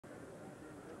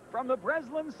From the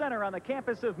Breslin Center on the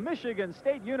campus of Michigan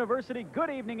State University, good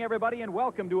evening, everybody, and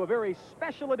welcome to a very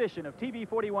special edition of TV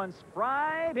 41's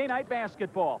Friday Night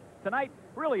Basketball. Tonight,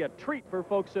 really a treat for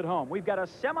folks at home. We've got a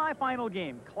semifinal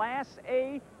game, Class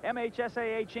A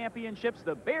MHSAA Championships,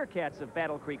 the Bearcats of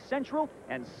Battle Creek Central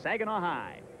and Saginaw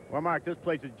High. Well, Mark, this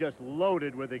place is just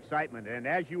loaded with excitement, and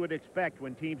as you would expect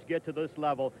when teams get to this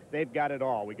level, they've got it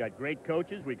all. We got great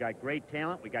coaches, we got great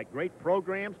talent, we got great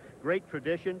programs, great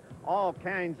tradition, all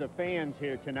kinds of fans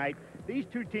here tonight. These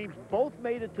two teams both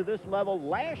made it to this level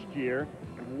last year.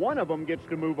 One of them gets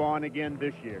to move on again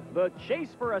this year. The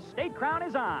chase for a state crown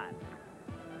is on.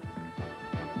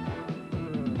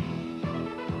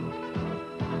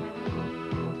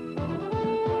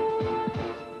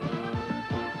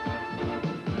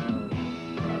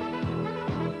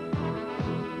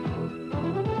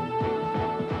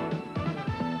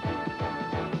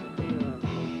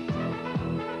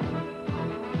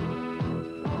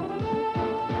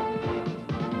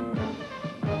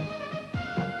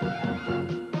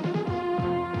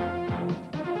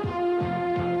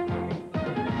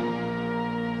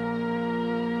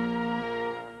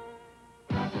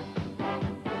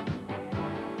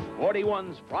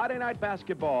 One's Friday Night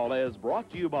Basketball is brought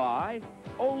to you by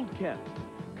Old Kent,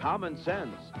 common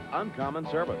sense, uncommon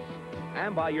service,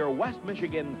 and by your West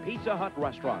Michigan Pizza Hut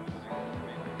restaurants.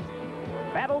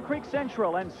 Battle Creek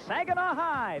Central and Saginaw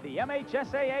High, the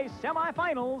MHSAA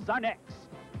semifinals are next.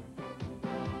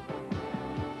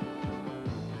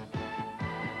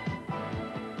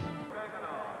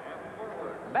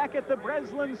 Back at the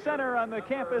Breslin Center on the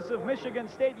campus of Michigan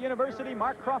State University,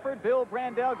 Marc, Crawford, Bill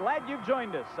Brandell, glad you've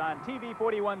joined us on TV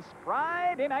 41's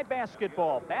Friday Night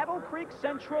Basketball. Battle Creek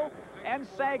Central and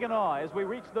Saginaw as we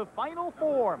reach the Final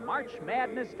Four, March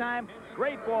Madness time.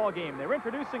 Great ball game. They're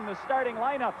introducing the starting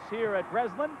lineups here at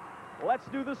Breslin. Let's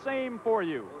do the same for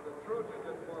you.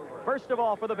 First of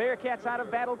all, for the Bearcats out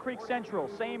of Battle Creek Central,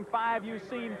 same five you've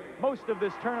seen most of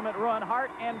this tournament run.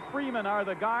 Hart and Freeman are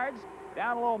the guards.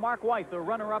 Down low, Marc White, the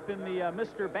runner-up in the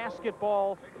Mr.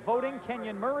 Basketball voting,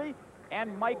 Kenyon Murray,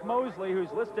 and Mike Mosley, who's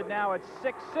listed now at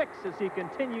 6'6" as he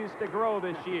continues to grow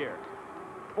this year.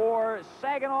 For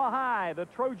Saginaw High, the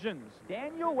Trojans,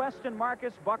 Daniel West and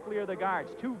Marcus Buckley are the guards.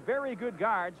 Two very good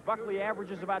guards. Buckley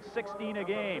averages about 16 a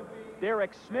game.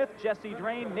 Derrick Smith, Jesse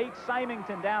Drain, Nate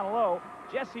Simington down low.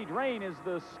 Jesse Drain is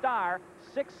the star,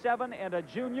 6'7" and a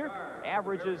junior,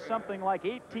 averages something like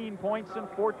 18 points and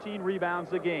 14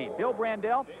 rebounds a game. Bill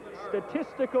Brandell,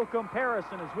 statistical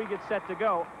comparison as we get set to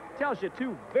go, tells you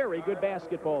two very good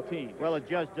basketball teams. Well, it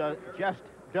just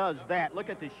does that. Look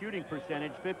at the shooting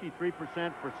percentage,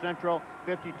 53% for Central,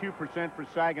 52% for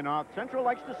Saginaw. Central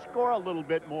likes to score a little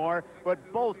bit more, but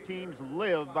both teams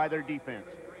live by their defense.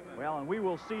 Well, and we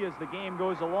will see as the game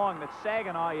goes along that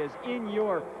Saginaw is in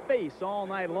your face all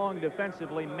night long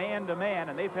defensively, man-to-man,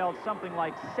 and they've held something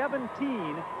like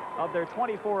 17 of their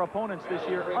 24 opponents this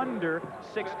year under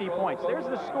 60 points. There's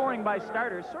the scoring by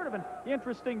starters, sort of an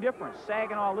interesting difference.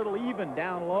 Saginaw a little even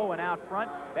down low and out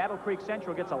front. Battle Creek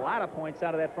Central gets a lot of points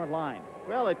out of that front line.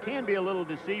 Well, it can be a little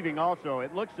deceiving also.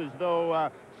 It looks as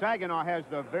though Saginaw has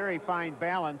the very fine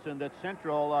balance and that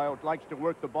Central likes to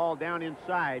work the ball down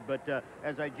inside. But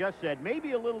as I just said,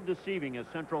 maybe a little deceiving as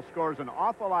Central scores an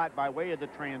awful lot by way of the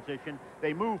transition.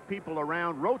 They move people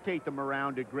around, rotate them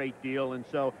around a great deal. And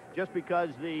so just because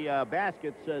the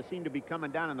baskets seem to be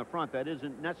coming down in the front, that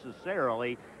isn't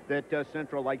necessarily that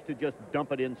Central likes to just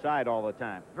dump it inside all the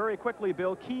time. Very quickly,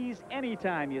 Bill, keys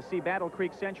anytime you see Battle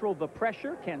Creek Central, the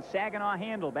pressure. Can Saginaw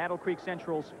handle Battle Creek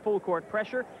Central's full court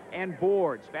pressure? And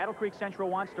boards. Battle Creek Central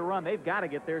wants to run. They've got to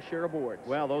get their share of boards.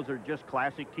 Well, those are just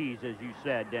classic keys, as you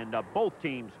said, and both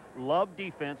teams love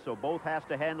defense, so both has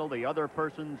to handle the other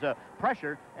person's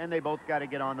pressure, and they both got to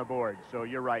get on the board. So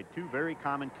you're right, two very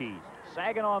common keys.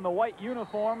 Saginaw in the white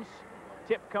uniforms.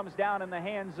 Tip comes down in the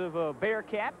hands of a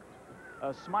Bearcat.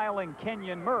 A smiling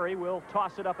Kenyon Murray will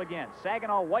toss it up again.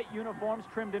 Saginaw white uniforms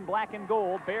trimmed in black and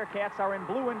gold. Bearcats are in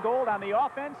blue and gold on the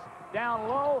offense. Down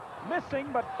low,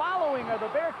 missing, but following of the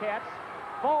Bearcats.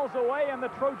 Falls away, and the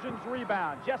Trojans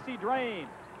rebound. Jesse Drain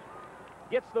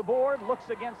gets the board, looks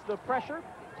against the pressure,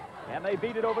 and they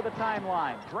beat it over the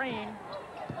timeline. Drain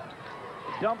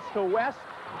dumps to West.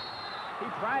 He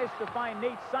tries to find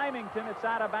Nate Simington. It's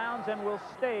out of bounds and will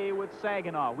stay with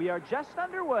Saginaw. We are just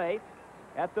underway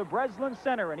at the Breslin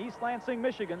Center in East Lansing,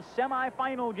 Michigan,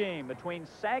 semifinal game between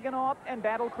Saginaw and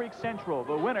Battle Creek Central.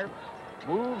 The winner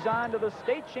moves on to the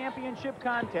state championship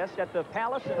contest at the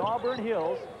Palace in Auburn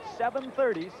Hills,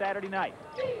 7:30 Saturday night.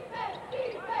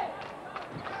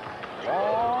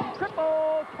 Long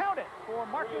triple, count it, for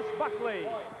Marcus Buckley.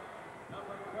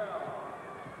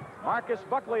 Marcus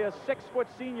Buckley, a 6-foot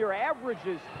senior,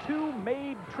 averages 2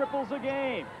 made triples a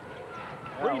game.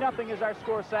 3-0 is our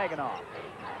score, Saginaw.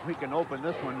 We can open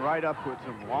this one right up with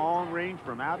some long range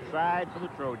from outside for the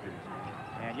Trojans.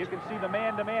 And you can see the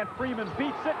man-to-man. Freeman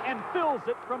beats it and fills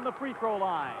it from the free throw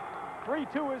line.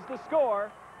 3-2 is the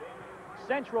score.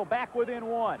 Central back within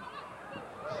 1.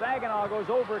 Saginaw goes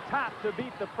over top to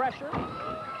beat the pressure.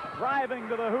 Driving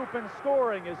to the hoop and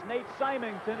scoring is Nate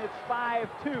Simington. It's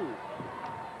 5-2.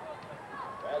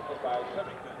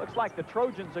 Looks like the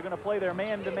Trojans are going to play their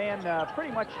man-to-man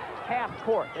pretty much half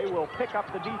court. They will pick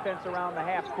up the defense around the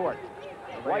half court.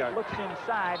 White looks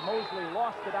inside. Mosley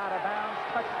lost it out of bounds,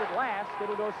 touched it last.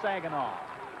 It'll go Saginaw.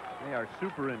 They are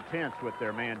super intense with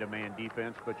their man-to-man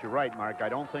defense, but you're right, Mark. I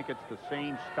don't think it's the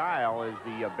same style as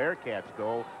the Bearcats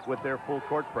go with their full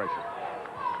court pressure.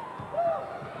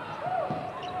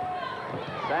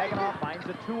 Saginaw finds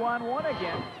a 2-on-1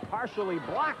 again. Partially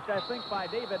blocked, I think, by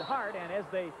David Hart. And as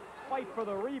they fight for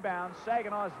the rebound,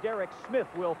 Saginaw's Derrick Smith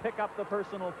will pick up the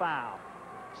personal foul.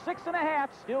 6.5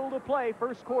 still to play.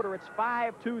 First quarter, it's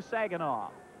 5-2 Saginaw.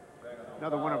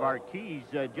 Another one of our keys,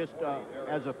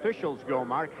 as officials go,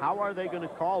 Mark, how are they going to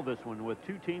call this one with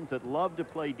two teams that love to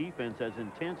play defense as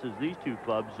intense as these two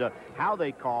clubs? How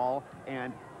they call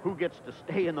and who gets to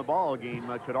stay in the ball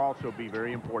game could also be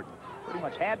very important. Pretty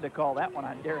much had to call that one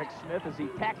on Derrick Smith as he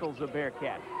tackles the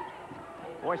Bearcat.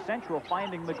 Boy, Central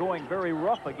finding the going very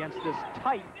rough against this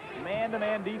tight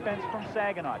man-to-man defense from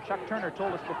Saginaw. Chuck Turner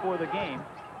told us before the game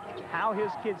how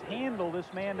his kids handle this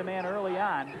man-to-man early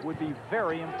on would be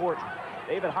very important.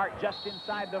 David Hart just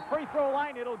inside the free throw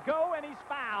line. It'll go, and he's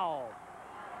fouled.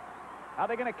 Are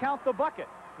they going to count the bucket?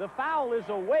 The foul is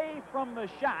away from the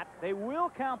shot. They will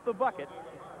count the bucket.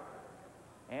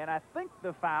 And I think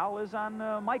the foul is on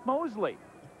Mike Mosley.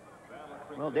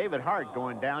 Well, David Hart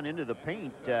going down into the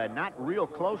paint, not real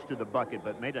close to the bucket,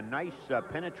 but made a nice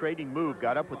penetrating move,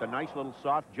 got up with a nice little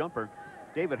soft jumper.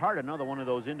 David Hart, another one of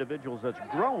those individuals that's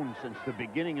grown since the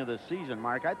beginning of the season,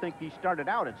 Mark. I think he started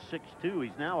out at 6'2".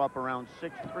 He's now up around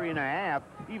 6'3.5",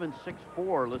 even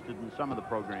 6'4", listed in some of the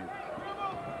programs.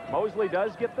 Mosley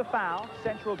does get the foul.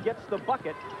 Central gets the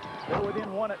bucket. They're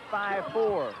within 1 at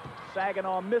 5-4.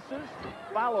 Saginaw misses,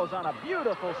 follows on a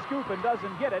beautiful scoop and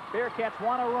doesn't get it. Bearcats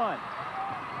want to run.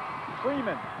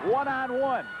 Freeman,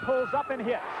 one-on-one, pulls up and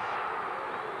hits.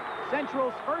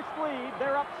 Central's first lead,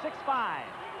 they're up 6-5.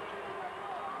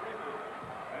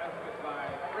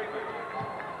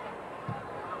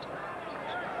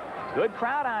 Good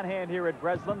crowd on hand here at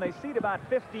Breslin. They seat about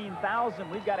 15,000.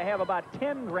 We've got to have about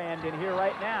 10 grand in here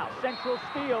right now. Central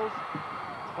steals.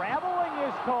 Traveling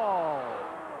is called.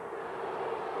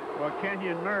 Well,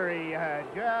 Kenyon Murray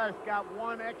just got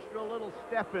one extra little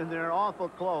step in there, awful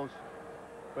close.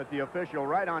 But the official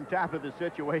right on top of the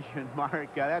situation, Mark.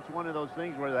 That's one of those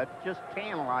things where that's just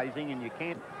tantalizing, and you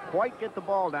can't quite get the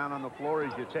ball down on the floor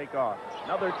as you take off.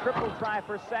 Another triple try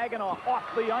for Saginaw off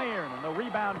the iron, and the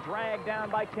rebound dragged down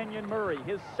by Kenyon Murray,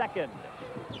 his second.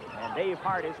 And Dave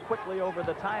Hart is quickly over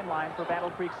the timeline for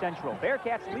Battle Creek Central.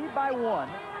 Bearcats lead by 1,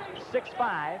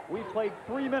 6-5. We've played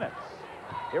 3 minutes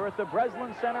here at the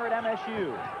Breslin Center at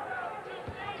MSU.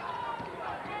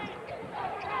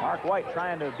 Mark White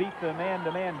trying to beat the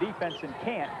man-to-man defense and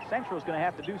can't. Central's going to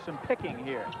have to do some picking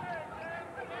here.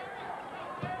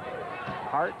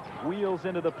 Hart wheels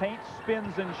into the paint,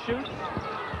 spins and shoots.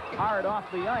 Hard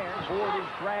off the iron. Board is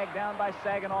dragged down by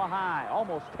Saginaw High.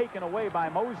 Almost taken away by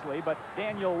Mosley, but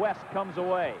Daniel West comes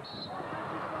away.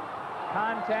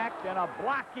 Contact and a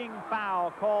blocking foul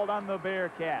called on the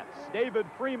Bearcats. David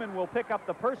Freeman will pick up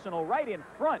the personal right in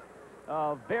front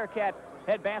of Bearcat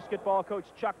head basketball coach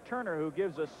Chuck Turner, who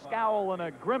gives a scowl and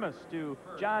a grimace to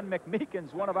John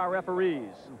McMeekins, one of our referees.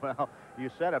 Well,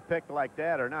 you set a pick like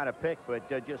that, or not a pick, but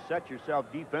just set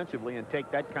yourself defensively and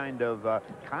take that kind of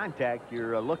contact.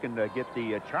 You're looking to get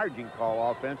the charging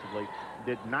call offensively.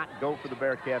 Did not go for the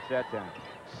Bearcats that time.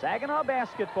 Saginaw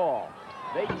basketball.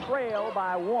 They trail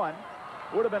by 1.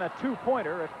 Would have been a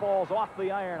 2-pointer. It falls off the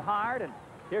iron hard, and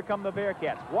here come the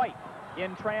Bearcats. White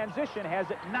in transition has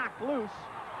it knocked loose.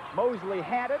 Mosley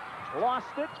had it, lost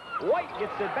it. White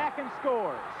gets it back and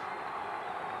scores.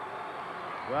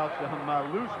 Well,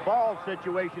 some loose ball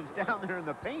situations down there in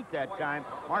the paint that time.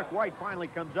 Mark White finally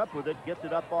comes up with it, gets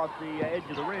it up off the edge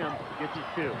of the rim, gets his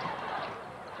 2.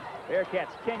 Bearcats'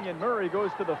 Kenyon Murray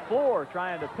goes to the floor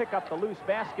trying to pick up the loose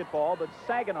basketball, but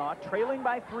Saginaw, trailing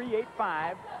by 3,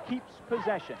 8-5, keeps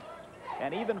possession.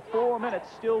 And even 4 minutes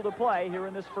still to play here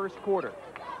in this first quarter.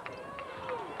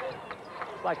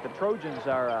 Like the Trojans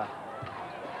are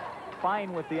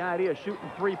fine with the idea of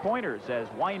shooting 3-pointers, as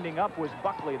winding up was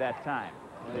Buckley that time.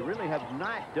 They really have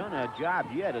not done a job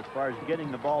yet as far as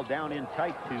getting the ball down in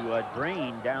tight to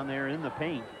drain down there in the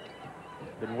paint.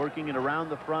 Been working it around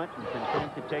the front and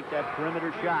content to take that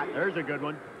perimeter shot. There's a good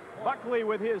one. Buckley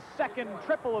with his second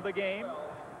triple of the game.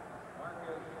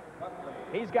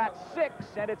 He's got 6,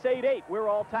 and it's 8-8. We're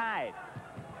all tied.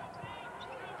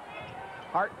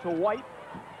 Hart to White.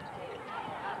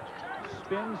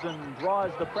 Spins and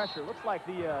draws the pressure. Looks like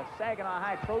the Saginaw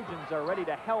High Trojans are ready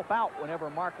to help out whenever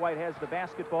Marc White has the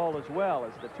basketball as well,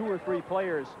 as the 2 or 3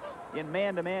 players in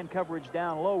man-to-man coverage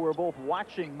down low were both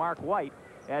watching Marc White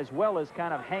as well as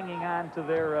kind of hanging on to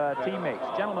their teammates.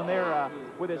 Gentleman there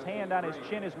with his hand on his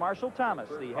chin is Marshall Thomas,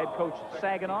 the head coach at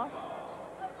Saginaw.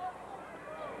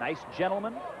 Nice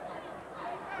gentleman.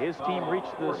 His team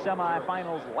reached the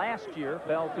semifinals last year,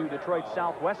 fell to Detroit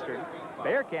Southwestern.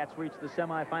 Bearcats reached the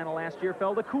semifinal last year,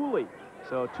 fell to Cooley.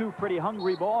 So 2 pretty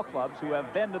hungry ball clubs who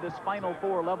have been to this Final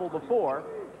Four level before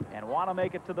and want to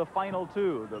make it to the Final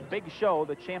 2. The big show,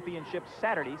 the championship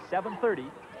Saturday,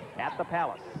 7:30 at the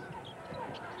Palace.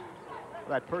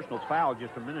 That personal foul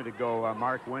just a minute ago,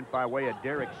 Marc, went by way of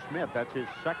Derrick Smith. That's his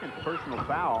second personal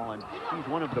foul, and he's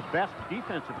one of the best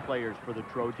defensive players for the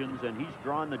Trojans, and he's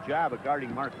drawn the job of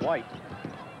guarding Marc White.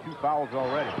 2 fouls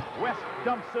already. West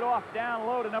dumps it off down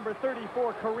low to number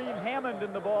 34, Kareem Hammond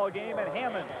in the ball game, and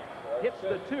Hammond hits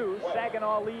the 2.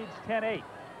 Saginaw leads 10-8.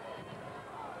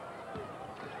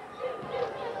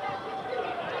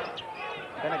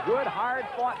 Been a good,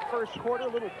 hard-fought first quarter,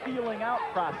 little feeling out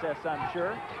process, I'm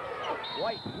sure.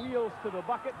 White wheels to the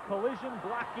bucket, collision,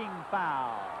 blocking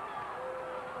foul.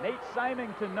 Nate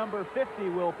Simington, number 50,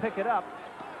 will pick it up.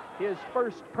 His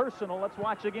first personal. Let's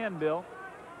watch again, Bill.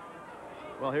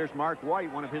 Well, here's Marc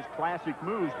White, one of his classic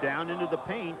moves down into the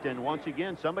paint, and once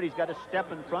again, somebody's got to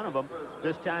step in front of him.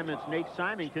 This time it's Nate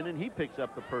Simington, and he picks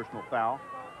up the personal foul.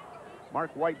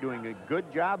 Marc White doing a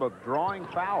good job of drawing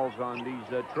fouls on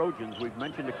these Trojans. We've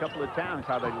mentioned a couple of times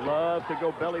how they love to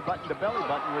go belly button to belly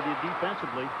button with you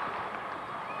defensively.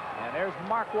 And there's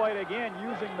Marc White again,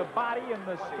 using the body and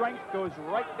the strength, goes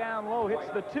right down low, hits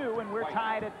the 2, and we're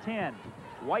tied at 10.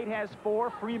 White has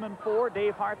 4, Freeman 4,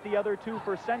 Dave Hart the other 2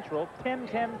 for Central.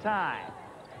 10-10 tie.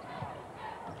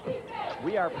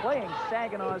 We are playing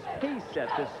Saginaw's pace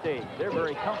at this stage. They're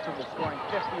very comfortable scoring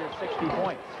 50 or 60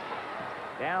 points.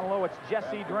 Down low, it's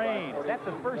Jesse Drain. Is that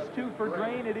the first 2 for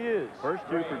Drain? It is. First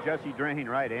 2 for Jesse Drain,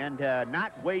 right, and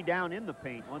not way down in the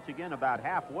paint. Once again, about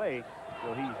halfway.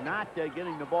 So he's not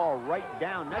getting the ball right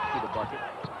down next to the bucket.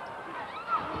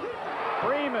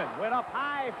 Freeman went up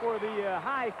high for the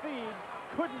high feed.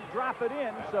 Couldn't drop it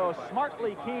in, so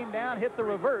smartly came down, hit the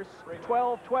reverse.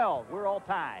 12-12. We're all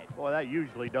tied. Boy, that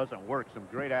usually doesn't work. Some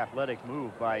great athletic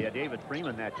move by David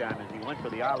Freeman that time as he went for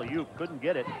the alley-oop. Couldn't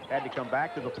get it. Had to come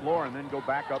back to the floor and then go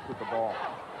back up with the ball.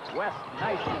 West,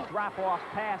 nice drop-off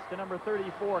pass to number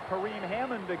 34, Kareem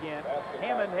Hammond again.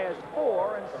 Hammond has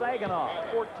 4, and Saginaw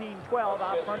 14-12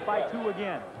 out front by 2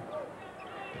 again.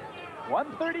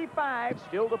 1:35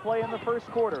 still to play in the first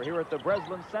quarter here at the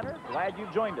Breslin Center. Glad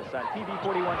you've joined us on TV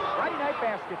 41 Friday Night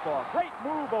Basketball. Great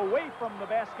move away from the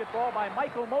basketball by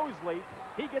Michael Mosley.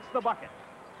 He gets the bucket.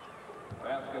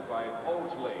 Basket by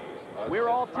Mosley. We're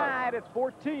all tied at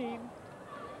 14.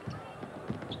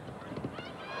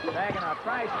 Saginaw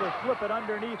tries to flip it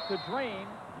underneath to Drain.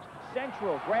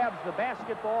 Central grabs the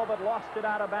basketball but lost it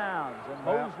out of bounds. And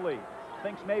Mosley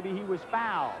thinks maybe he was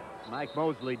fouled. Mike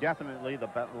Mosley definitely the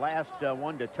last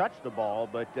one to touch the ball,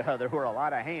 but there were a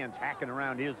lot of hands hacking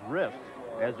around his wrist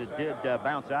as it did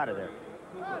bounce out of there.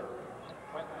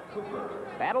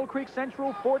 Battle Creek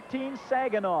Central 14,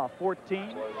 Saginaw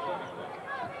 14.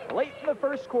 Late in the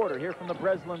first quarter here from the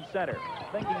Breslin Center.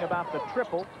 Thinking about the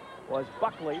triple was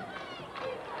Buckley.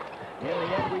 In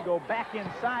the end, we go back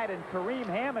inside, and Kareem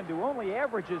Hammond, who only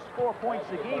averages 4 points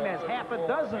a game, has half a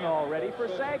dozen already for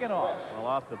Saginaw. Well,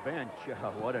 off the bench,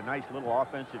 what a nice little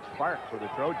offensive spark for the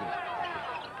Trojans.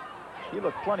 He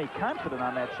looked plenty confident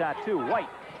on that shot, too. White,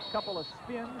 couple of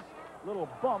spins, little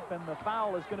bump, and the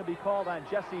foul is going to be called on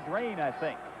Jesse Drain, I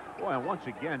think. Boy, and once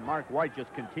again, Marc White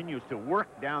just continues to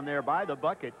work down there by the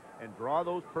bucket and draw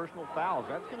those personal fouls.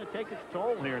 That's going to take its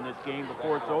toll here in this game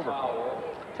before it's over.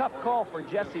 Tough call for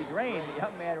Jesse Drain. The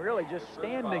young man really just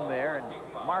standing there,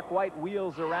 and Marc White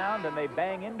wheels around, and they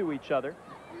bang into each other.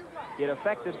 It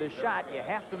affected the shot. You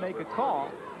have to make a call,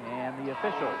 and the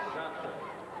officials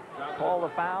call the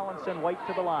foul and send White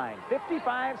to the line.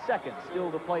 55 seconds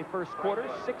still to play first quarter.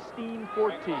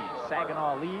 16-14.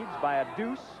 Saginaw leads by a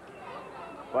deuce.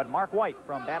 But Marc White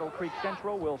from Battle Creek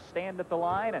Central will stand at the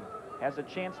line and has a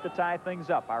chance to tie things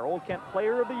up. Our Old Kent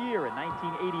Player of the Year in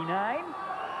 1989.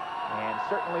 And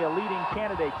certainly a leading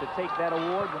candidate to take that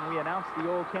award when we announce the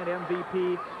Old Kent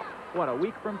MVP, what, a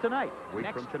week from tonight?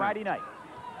 Next Friday night.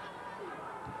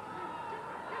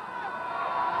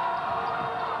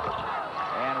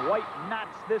 And White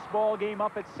knots this ball game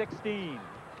up at 16.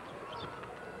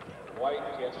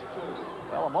 White gets 2.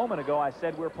 Well, a moment ago I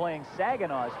said we're playing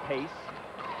Saginaw's pace.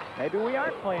 Maybe we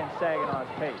aren't playing Saginaw's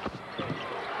pace.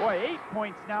 Boy, 8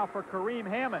 points now for Kareem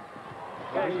Hammond.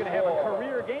 Guy's going to have a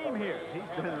career game here. He's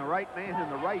been the right man in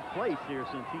the right place here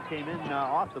since he came in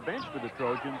off the bench for the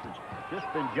Trojans and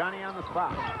just been Johnny on the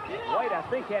spot. White, I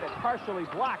think, had it partially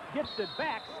blocked, gets it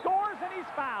back, scores, and he's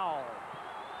fouled.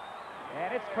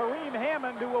 And it's Kareem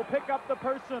Hammond who will pick up the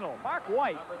personal. Marc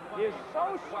White is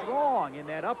so strong in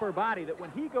that upper body that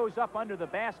when he goes up under the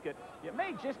basket, you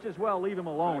may just as well leave him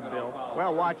alone, Bill.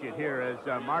 Well, watch it here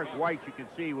as Marc White, you can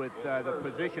see with the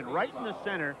position right in the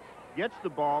center, gets the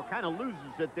ball, kind of loses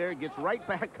it there, gets right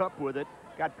back up with it,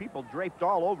 got people draped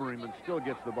all over him and still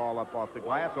gets the ball up off the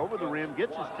glass, over the rim,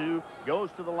 gets his 2, goes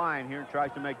to the line here and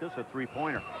tries to make this a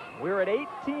 3-pointer. We're at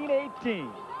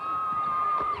 18-18.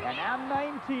 And now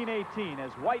 19-18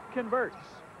 as White converts.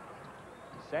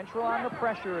 Central on the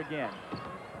pressure again.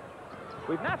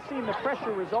 We've not seen the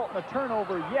pressure result in a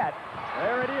turnover yet.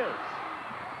 There it is.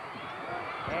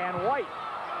 And White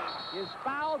is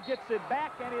fouled, gets it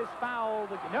back, and is fouled.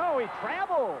 No, he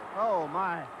traveled. Oh,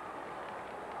 my.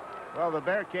 Well, the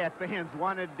Bearcat fans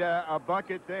wanted a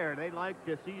bucket there. They like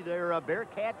to see their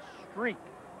Bearcat streak.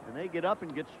 And they get up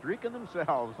and get streaking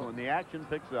themselves when the action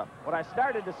picks up. What I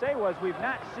started to say was we've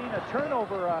not seen a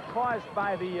turnover caused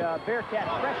by the Bearcat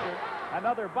pressure.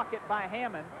 Another bucket by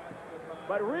Hammond.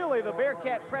 But really, the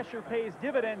Bearcat pressure pays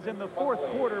dividends in the fourth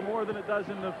quarter more than it does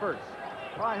in the first.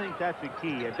 Well, I think that's the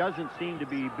key. It doesn't seem to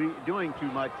be doing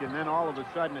too much, and then all of a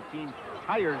sudden a team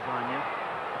tires on you.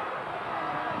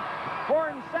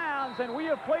 Horn sounds, and we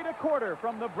have played a quarter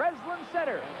from the Breslin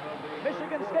Center.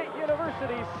 Michigan State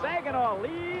University, Saginaw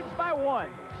leads by 1.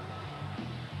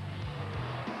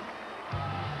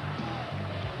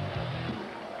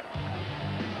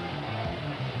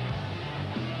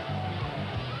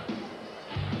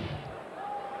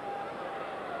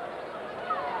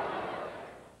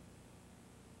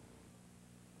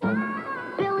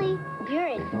 Billy, you're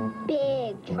in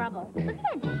big trouble. Look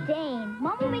at that stain.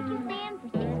 Mom will make you stand for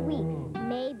 6 weeks,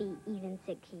 maybe even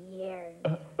 6 years.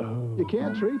 You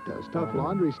can't treat those tough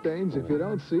laundry stains if you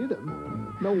don't see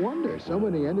them. No wonder so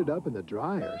many ended up in the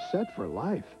dryer, set for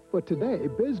life. But today,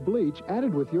 Biz Bleach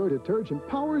added with your detergent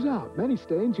powers out many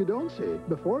stains you don't see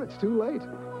before it's too late.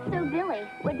 So, Billy,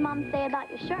 what'd Mom say about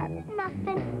your shirt?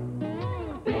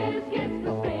 Nothing. Biz gets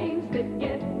the stains that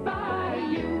get by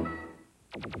you.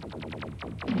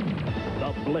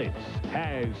 The Blitz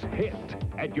has hit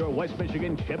at your West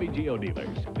Michigan Chevy Geo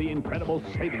dealers. The incredible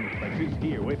savings Blitz is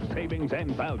here with savings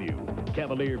and value.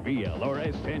 Cavalier VL or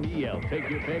S10EL, take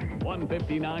your pick,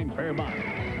 $159 per month.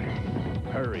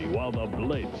 Hurry while the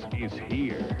Blitz is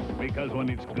here, because when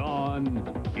it's gone,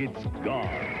 it's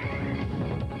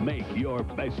gone. Make your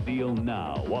best deal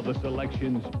now while the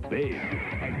selection's big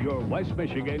at your West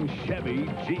Michigan Chevy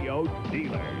Geo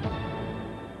dealers.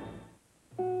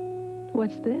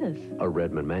 What's this? A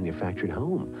Redmond manufactured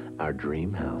home, our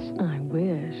dream house. I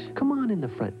wish. Come on in the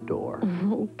front door.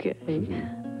 Okay.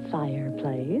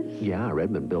 Fireplace? Yeah,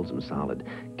 Redmond builds them solid.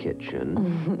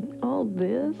 Kitchen. All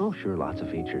this? Oh, sure, lots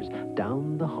of features.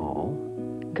 Down the hall.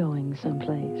 Going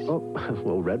someplace? Oh,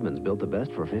 well, Redmond's built the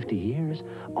best for 50 years.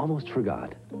 Almost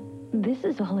forgot. This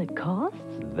is all it costs?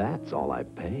 That's all I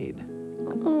paid.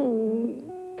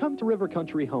 Oh. Come to River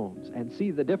Country Homes and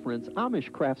see the difference Amish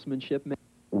craftsmanship makes.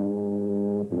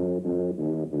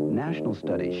 National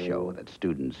studies show that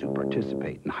students who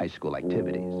participate in high school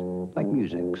activities, like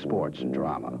music, sports, and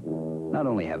drama, not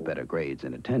only have better grades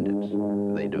and attendance,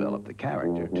 they develop the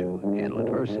character to handle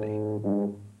adversity,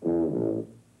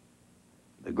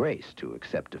 the grace to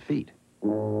accept defeat,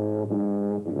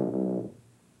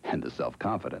 and the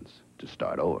self-confidence to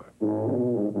start over.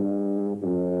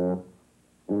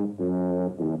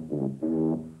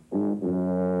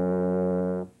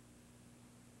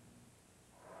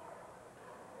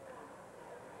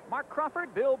 Marc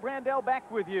Crawford, Bill Brandell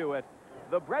back with you at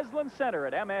the Breslin Center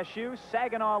at MSU.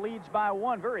 Saginaw leads by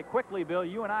 1 very quickly, Bill.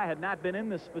 You and I had not been in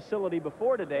this facility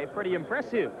before today. Pretty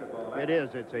impressive. It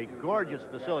is. It's a gorgeous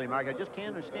facility, Mark. I just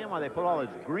can't understand why they put all this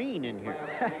green in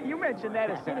here. You mentioned that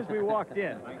as soon as we walked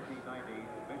in.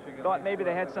 Thought maybe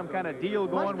they had some kind of deal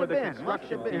going with the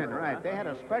construction Must have been, right. They had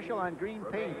a special on green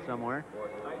paint somewhere.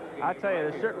 I'll tell you,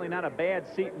 there's certainly not a bad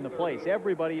seat in the place.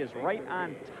 Everybody is right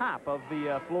on top of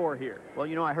the floor here. Well,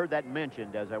 you know, I heard that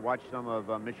mentioned as I watched some of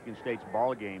Michigan State's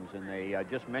ball games, and they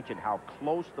just mentioned how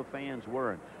close the fans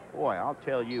were. And boy, I'll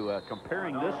tell you,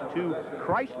 comparing this to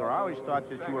Chrysler, I always thought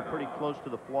that you were pretty close to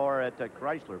the floor at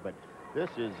Chrysler, but this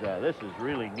is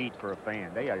really neat for a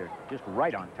fan. They are just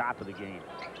right on top of the game.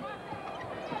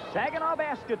 Saginaw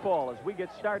basketball as we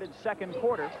get started second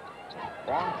quarter.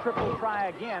 Long triple try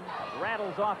again,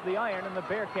 rattles off the iron, and the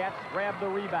Bearcats grab the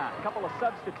rebound. A couple of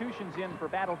substitutions in for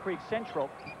Battle Creek Central.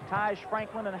 Taj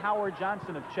Franklin and Howard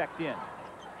Johnson have checked in.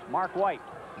 Marc White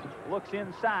looks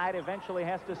inside, eventually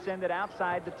has to send it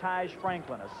outside to Taj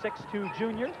Franklin, a 6'2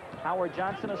 junior. Howard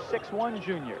Johnson, a 6'1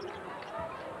 junior.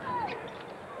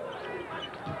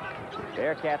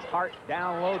 Bearcats Hart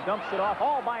down low, dumps it off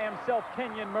all by himself,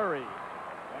 Kenyon Murray.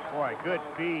 Boy, good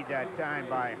feed that time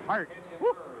by Hart.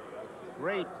 Woo.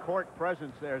 Great court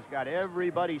presence there. Has got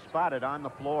everybody spotted on the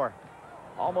floor.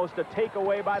 Almost a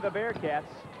takeaway by the Bearcats.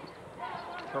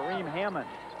 Kareem Hammond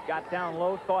got down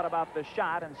low, thought about the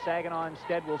shot, and Saginaw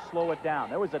instead will slow it down.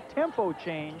 There was a tempo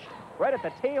change right at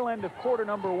the tail end of quarter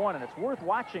number one, and it's worth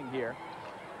watching here.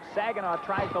 Saginaw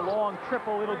tries the long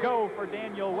triple. It'll go for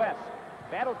Daniel West.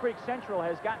 Battle Creek Central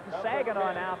has gotten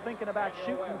Saginaw now thinking about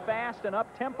shooting fast and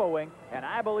up-tempoing, and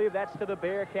I believe that's to the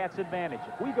Bearcats' advantage.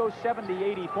 If we go 70,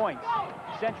 80 points,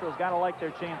 Central's got to like their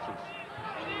chances.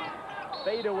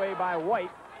 Fade away by White.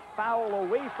 Foul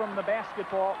away from the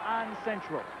basketball on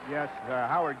Central. Yes,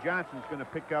 Howard Johnson's going to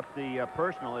pick up the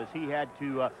personal as he had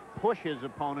to push his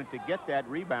opponent to get that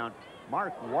rebound.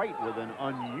 Marc White with an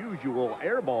unusual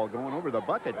air ball going over the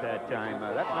bucket that time.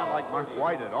 That's not like Marc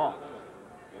White at all.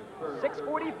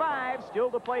 6:45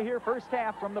 still to play here first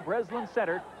half from the Breslin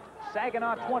Center.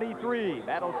 Saginaw 23,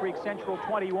 Battle Creek Central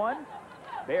 21.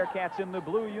 Bearcats in the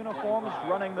blue uniforms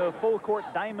running the full court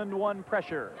diamond one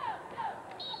pressure.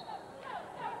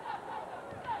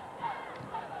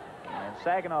 And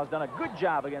Saginaw's done a good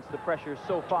job against the pressure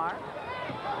so far.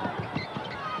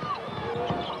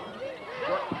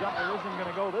 Short jumper isn't going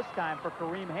to go this time for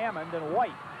Kareem Hammond, and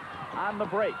White on the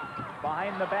break.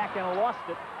 Behind the back and lost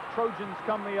it. Trojans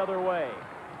come the other way.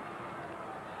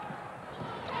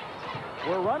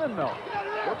 We're running, though.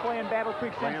 We're playing Battle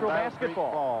Creek Central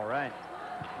basketball. Right.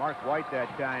 Marc White that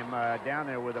time down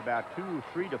there with about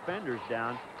 2-3 defenders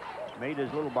down. Made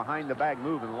his little behind-the-back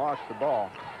move and lost the ball.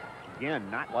 Again,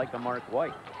 not like a Marc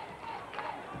White.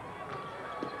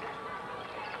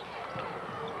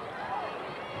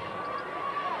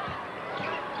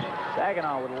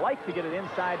 Saginaw would like to get it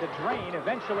inside the drain.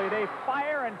 Eventually they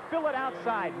fire and fill it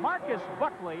outside. Marcus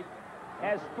Buckley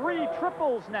has 3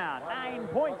 triples now, 9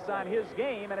 points on his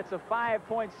game, and it's a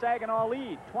 5-point Saginaw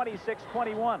lead,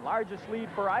 26-21, largest lead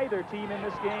for either team in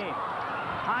this game.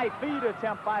 High feed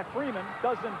attempt by Freeman,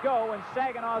 doesn't go, and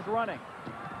Saginaw's running.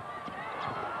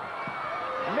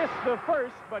 Missed the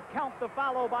first, but count the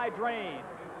follow by Drain.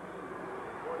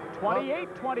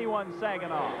 28-21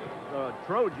 Saginaw. The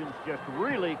Trojans just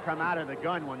really come out of the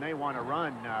gun when they want to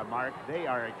run, Mark. They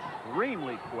are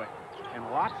extremely quick, and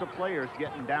lots of players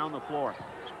getting down the floor.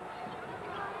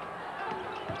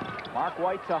 Marc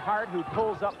White to Hart, who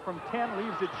pulls up from 10,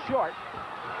 leaves it short.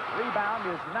 Rebound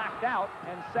is knocked out,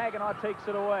 and Saginaw takes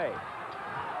it away.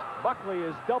 Buckley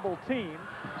is double-teamed.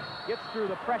 Gets through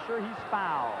the pressure. He's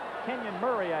fouled. Kenyon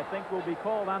Murray, I think, will be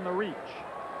called on the reach.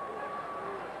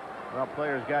 Well,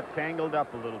 players got tangled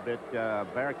up a little bit.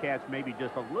 Bearcats maybe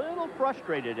just a little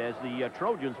frustrated as the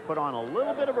Trojans put on a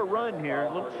little bit of a run here,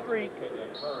 a little streak.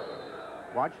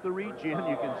 Watch the reach in.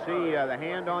 You can see the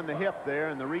hand on the hip there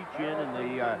and the reach in and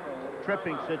the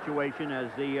tripping situation as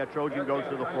the Trojan goes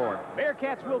to the floor.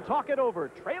 Bearcats will talk it over,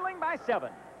 trailing by 7.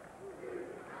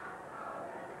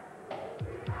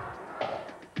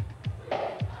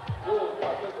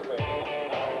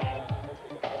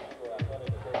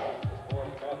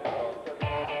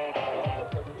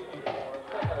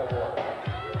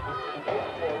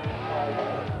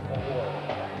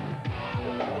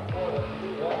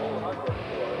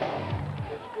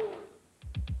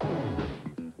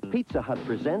 Pizza Hut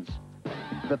presents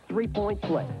the 3-point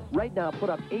play. Right now, put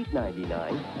up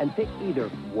 $8.99 and pick either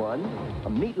 1, a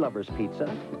meat lover's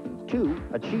pizza, 2,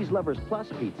 a cheese lover's plus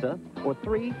pizza, or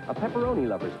 3, a pepperoni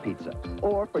lover's pizza.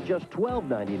 Or for just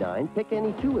 $12.99, pick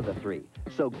any 2 of the 3.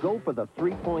 So go for the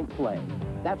 3-point play.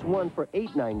 That's 1 for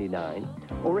 $8.99,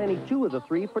 or any 2 of the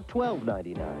 3 for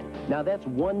 $12.99. Now that's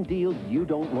one deal you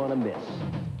don't want to miss.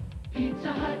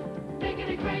 Pizza Hut, making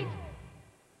it great.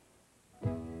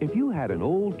 If you had an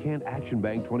old Kent Action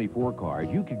Bank 24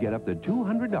 card, you could get up to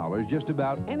 $200 just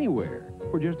about anywhere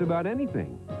for just about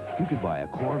anything. You could buy a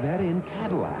Corvette in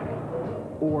Cadillac,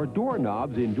 or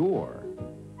doorknobs indoor.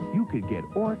 You could get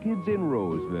orchids in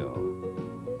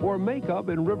Roseville, or makeup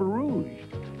in River Rouge.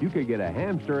 You could get a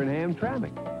hamster in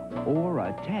Hamtramck, or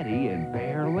a teddy in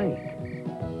Bear Lake.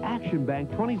 Action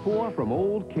Bank 24 from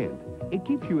Old Kent. It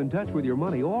keeps you in touch with your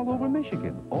money all over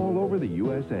Michigan, all over the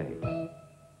USA.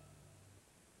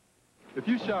 If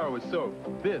you shower with soap,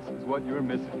 this is what you're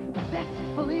missing.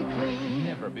 Zestfully clean.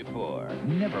 Never before.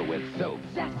 Never with soap.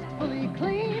 Zestfully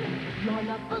clean. You're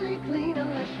not fully clean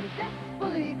unless you're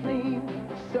zestfully clean.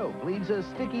 Soap leaves a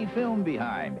sticky film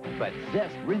behind, but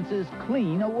Zest rinses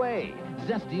clean away.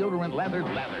 Zest deodorant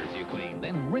lathers you clean,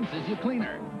 then rinses you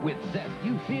cleaner. With Zest,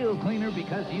 you feel cleaner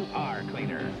because you are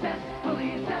cleaner.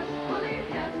 Zestfully, zestfully,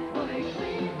 zestfully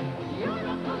clean. You're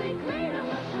not fully clean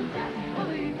unless you're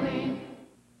zestfully clean.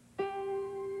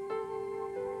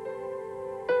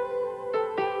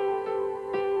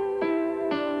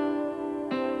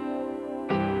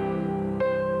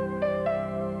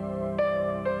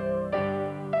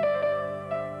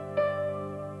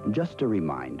 Just a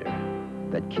reminder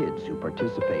that kids who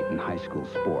participate in high school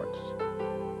sports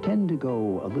tend to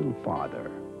go a little farther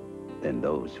than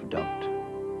those who don't.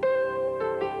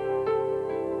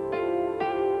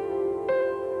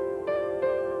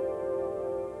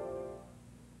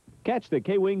 Catch the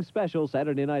K-Wing special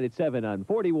Saturday night at 7 on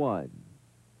 41.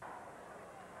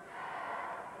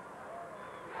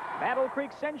 Battle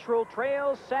Creek Central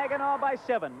trails Saginaw by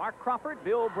 7. Marc Crawford,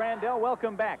 Bill Brandell,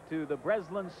 welcome back to the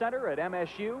Breslin Center at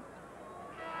MSU.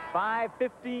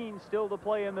 5:15 still to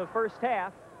play in the first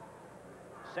half.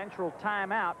 Central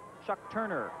timeout. Chuck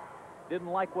Turner didn't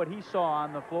like what he saw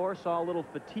on the floor, saw a little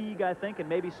fatigue, I think, and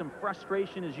maybe some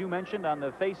frustration, as you mentioned, on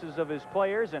the faces of his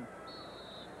players, and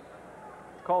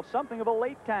called something of a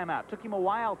late timeout. Took him a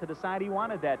while to decide he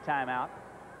wanted that timeout.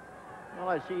 Well,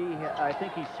 I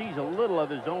think he sees a little of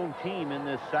his own team in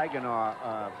this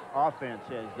Saginaw offense.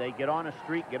 As they get on a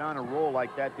streak, get on a roll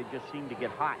like that, they just seem to get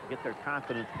hot, get their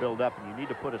confidence built up, and you need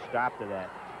to put a stop to that.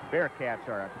 Bearcats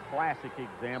are a classic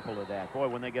example of that. Boy,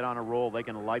 when they get on a roll, they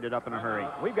can light it up in a hurry.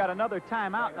 We've got another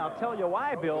timeout, and I'll tell you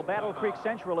why, Bill. Battle Creek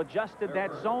Central adjusted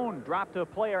that zone, dropped a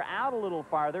player out a little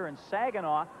farther, and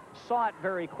Saginaw saw it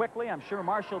very quickly. I'm sure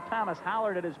Marshall Thomas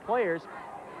hollered at his players,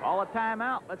 call a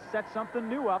timeout, let's set something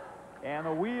new up. And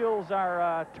the wheels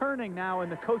are turning now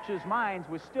in the coaches' minds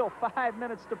with still 5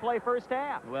 minutes to play first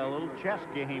half. Well, a little chess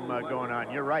game going on.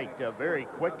 You're right. Very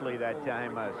quickly that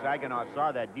time, Saginaw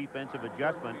saw that defensive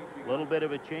adjustment, a little bit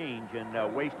of a change,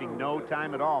 and wasting no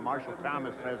time at all. Marshall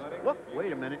Thomas says, look,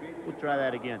 wait a minute, we'll try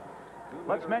that again.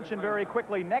 Let's mention very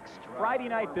quickly, next Friday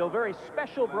night, Bill, very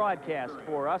special broadcast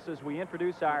for us as we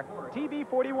introduce our TV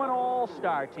 41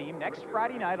 All-Star team. Next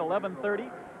Friday night, 11:30.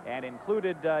 And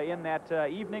included in that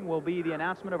evening will be the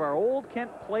announcement of our Old Kent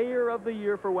Player of the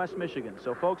Year for West Michigan.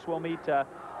 So, folks, we'll meet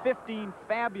 15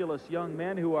 fabulous young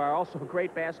men who are also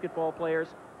great basketball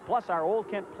players, plus our Old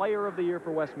Kent Player of the Year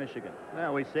for West Michigan.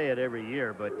 Well, we say it every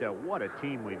year, but what a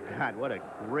team we've got. What a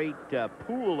great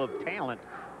pool of talent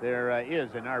there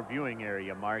is in our viewing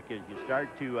area, Mark. As you start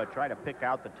to try to pick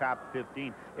out the top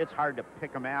 15, it's hard to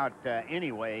pick them out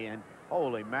anyway, and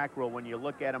holy mackerel, when you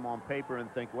look at them on paper and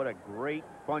think what a great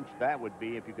bunch that would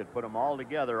be if you could put them all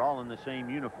together, all in the same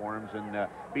uniforms, and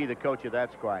be the coach of that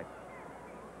squad.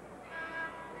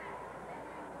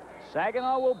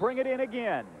 Saginaw will bring it in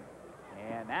again.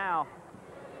 And now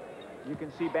you can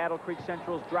see Battle Creek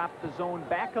Central's dropped the zone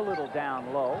back a little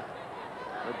down low.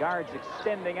 The guards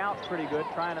extending out pretty good,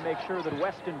 trying to make sure that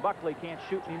Weston Buckley can't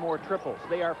shoot any more triples.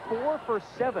 They are 4 for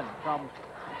 7 from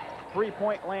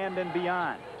three-point land and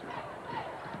beyond.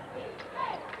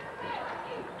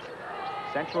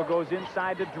 Central goes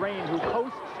inside to Drain, who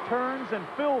posts, turns, and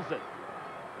fills it.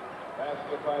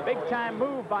 Big-time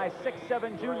move by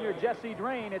 6'7" junior Jesse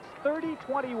Drain. It's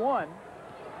 30-21.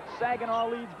 Saginaw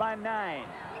leads by 9.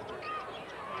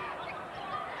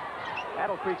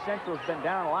 Battle Creek Central's been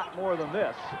down a lot more than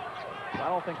this. I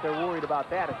don't think they're worried about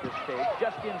that at this stage.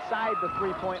 Just inside the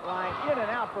three-point line, in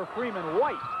and out for Freeman.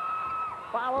 White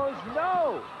follows,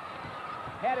 no!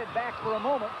 Headed back for a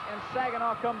moment, and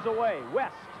Saginaw comes away.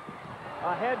 West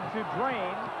ahead to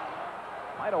Drain.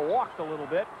 Might have walked a little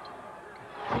bit.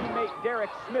 Teammate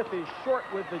Derrick Smith is short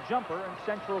with the jumper, and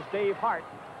Central's Dave Hart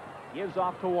gives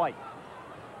off to White.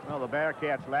 Well, the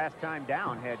Bearcats last time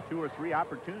down had 2 or 3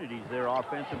 opportunities there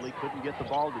offensively, couldn't get the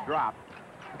ball to drop.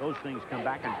 Those things come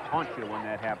back and haunt you when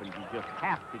that happens. You just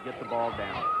have to get the ball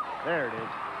down. There it is.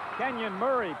 Kenyon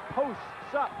Murray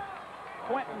posts up.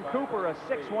 Quentin Cooper, a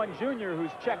 6'1" junior who's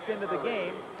checked into the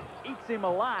game, eats him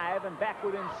alive, and back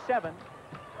within 7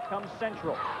 comes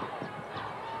Central.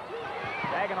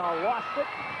 Saginaw lost it.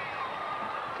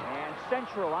 And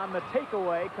Central on the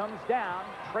takeaway comes down,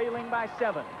 trailing by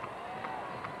 7.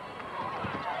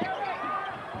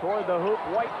 Toward the hoop,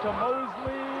 White to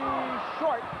Mosley,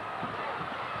 short.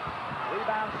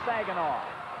 Rebound Saginaw.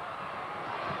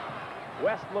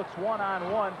 West looks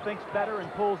one-on-one, thinks better,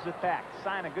 and pulls it back.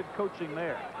 Sign of good coaching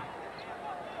there.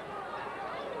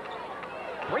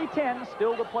 3:10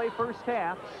 still to play first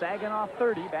half. Saginaw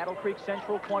 30, Battle Creek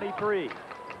Central 23.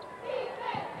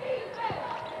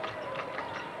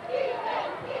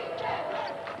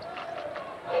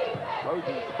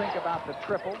 Trojans think about the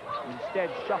triple. Instead,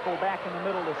 shuffle back in the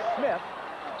middle to Smith.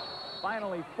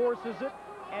 Finally forces it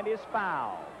and is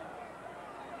fouled.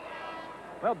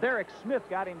 Well, Derrick Smith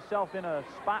got himself in a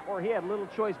spot where he had little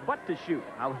choice but to shoot.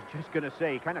 I was just going to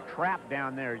say, he kind of trapped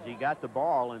down there as he got the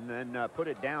ball and then put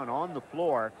it down on the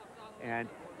floor. And,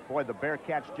 boy, the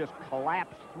Bearcats just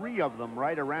collapsed 3 of them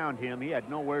right around him. He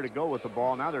had nowhere to go with the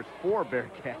ball. Now there's 4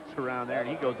 Bearcats around there, and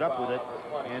he goes up with it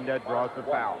and draws the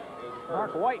foul.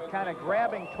 Marc White kind of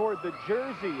grabbing toward the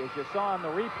jersey, as you saw in the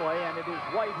replay, and it is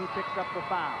White who picks up the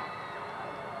foul.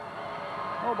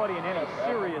 Nobody in any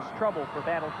serious trouble for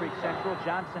Battle Creek Central.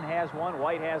 Johnson has one.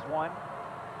 White has one.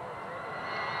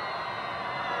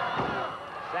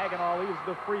 Saginaw leaves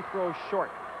the free throw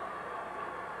short.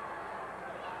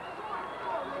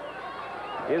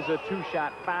 Is a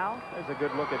 2-shot foul. There's a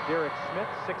good look at Derrick Smith,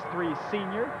 6'3"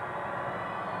 senior.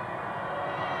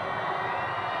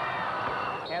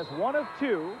 Has 1 of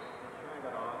 2.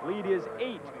 Lead is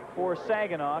 8 for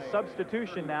Saginaw.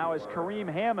 Substitution now as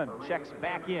Kareem Hammond checks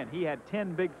back in. He had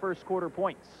 10 big first quarter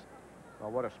points. Well,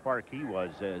 what a spark he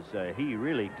was, as he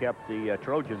really kept the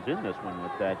Trojans in this one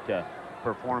with that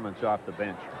performance off the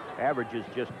bench. Averages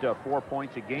just 4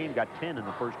 points a game, got 10 in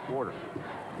the first quarter.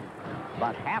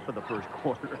 About half of the first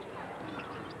quarter.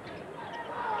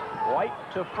 White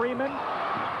to Freeman.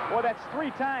 Well, that's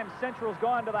 3 times Central's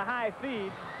gone to the high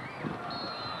feed.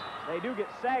 They do get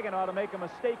Saginaw to make a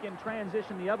mistake in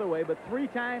transition the other way, but 3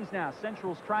 times now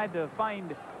Central's tried to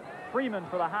find Freeman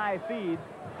for the high feed.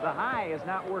 The high has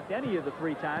not worked any of the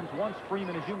 3 times. Once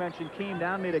Freeman, as you mentioned, came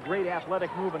down, made a great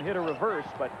athletic move and hit a reverse,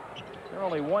 but they're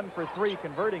only 1 for 3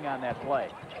 converting on that play.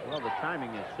 Well, the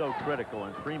timing is so critical,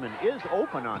 and Freeman is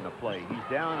open on the play. He's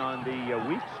down on the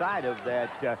weak side of that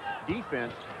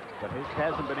defense, but he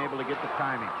hasn't been able to get the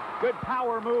timing. Good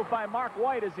power move by Marc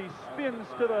White as he spins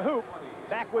to the hoop.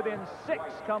 Back within 6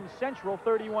 comes Central,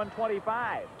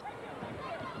 31-25.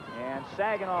 And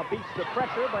Saginaw beats the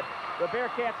pressure, but the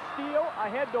Bearcats steal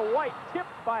ahead to White, tipped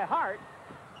by Hart.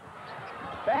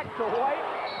 Back to White,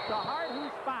 to Hart,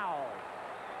 who's fouled.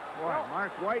 Well,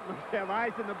 Marc White must have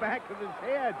eyes in the back of his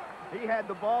head. He had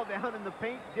the ball down in the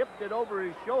paint, dipped it over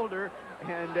his shoulder,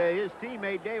 and his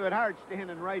teammate David Hart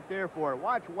standing right there for it.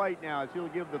 Watch White now as he'll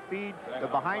give the feed, the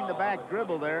behind-the-back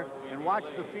dribble there, and watch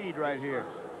the feed right here.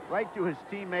 Right to his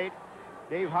teammate.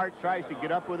 Dave Hart tries to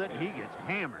get up with it, and he gets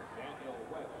hammered.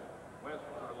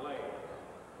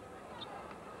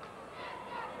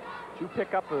 Did you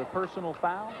pick up a personal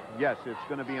foul? Yes, it's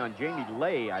going to be on Jamie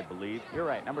Lay, I believe. You're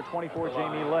right, number 24,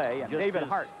 Jamie Lay, and David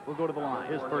Hart will go to the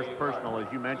line. His first personal, as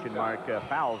you mentioned, Mark.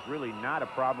 Foul's really not a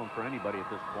problem for anybody at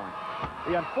this point.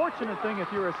 The unfortunate thing,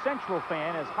 if you're a Central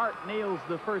fan, as Hart nails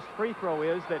the first free throw,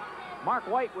 is that Marc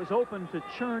White was open to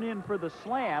churn in for the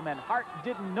slam, and Hart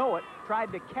didn't know it,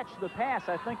 tried to catch the pass,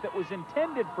 I think, that was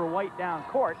intended for White down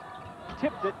court,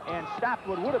 tipped it and stopped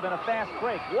what would have been a fast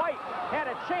break. White had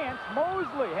a chance.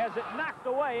 Mosley has it knocked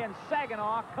away, and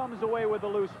Saginaw comes away with the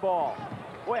loose ball.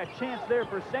 Boy, a chance there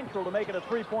for Central to make it a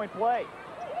 3-point play.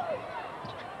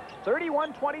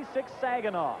 31-26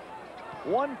 Saginaw.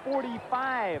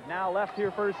 1:45 now left here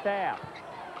first half.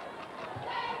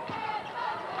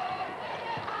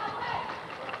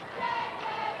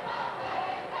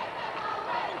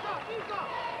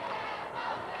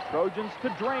 Trojans to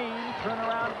Drain.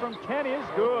 Turnaround from 10 is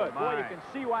good. Boy, you can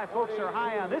see why folks are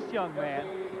high on this young man.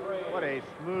 What a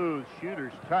smooth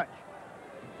shooter's touch.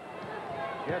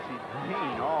 Jesse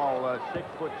Drain, all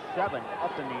 6'7",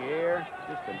 up in the air.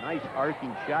 Just a nice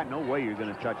arcing shot. No way you're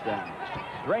going to touch that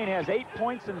one. Drain has 8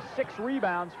 points and 6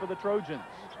 rebounds for the Trojans.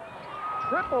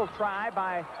 Triple try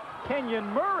by Kenyon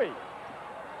Murray.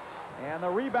 And the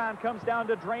rebound comes down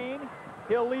to Drain.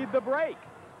 He'll lead the break.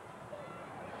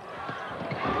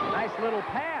 Nice little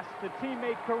pass to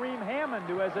teammate Kareem Hammond,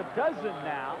 who has a dozen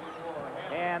now.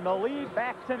 And the lead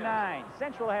back to 9.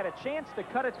 Central had a chance to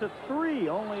cut it to 3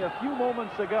 only a few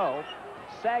moments ago.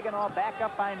 Saginaw back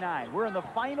up by 9. We're in the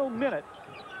final minute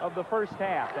of the first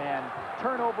half. And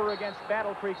turnover against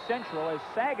Battle Creek Central as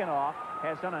Saginaw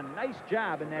has done a nice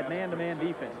job in that man-to-man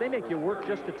defense. They make you work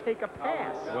just to take a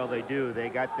pass. Well, they do. They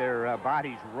got their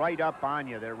bodies right up on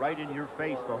you. They're right in your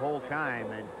face the whole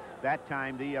time, and that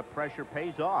time the pressure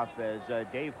pays off as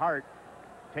Dave Hart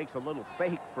takes a little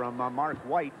fake from Marc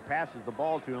White, passes the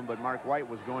ball to him, but Marc White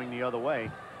was going the other way,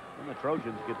 and the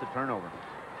Trojans get the turnover.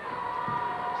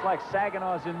 It's like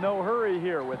Saginaw's in no hurry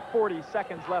here with 40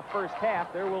 seconds left first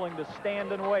half. They're willing to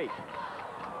stand and wait.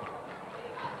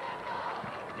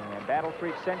 And Battle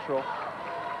Creek Central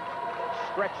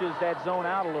stretches that zone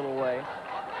out a little way.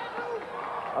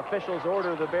 Officials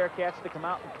order the Bearcats to come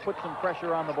out and put some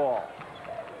pressure on the ball.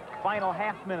 Final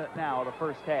half minute now of the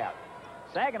first half.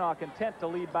 Saginaw content to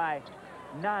lead by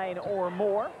 9 or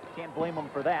more. Can't blame them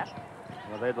for that.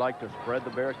 Well, they'd like to spread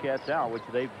the Bearcats out, which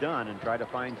they've done, and try to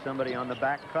find somebody on the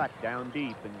back cut down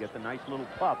deep and get the nice little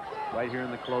pup right here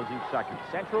in the closing seconds.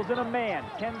 Central's in a man.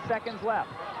 10 seconds left.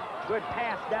 Good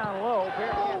pass down low.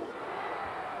 Bearcats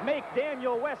make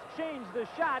Daniel West change the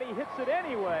shot. He hits it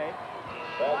anyway.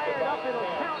 Fired up. It'll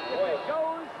count if it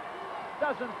goes.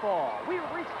 Doesn't fall. We've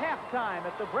reached halftime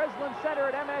at the Breslin Center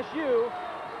at MSU.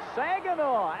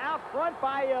 Saginaw out front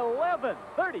by 11,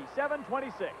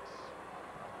 37-26.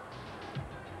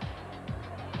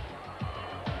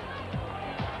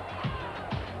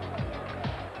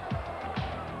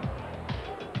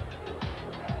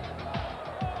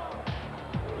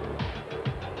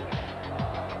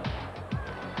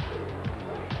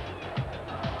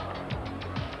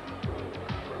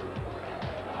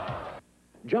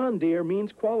 John Deere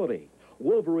means quality.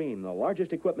 Wolverine, the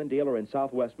largest equipment dealer in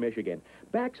Southwest Michigan,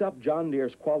 backs up John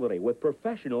Deere's quality with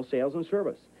professional sales and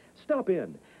service. Stop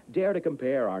in. Dare to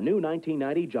compare our new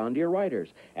 1990 John Deere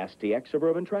Riders, STX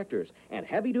Suburban tractors, and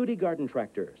heavy-duty garden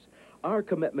tractors. Our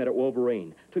commitment at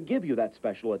Wolverine to give you that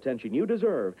special attention you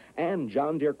deserve and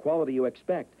John Deere quality you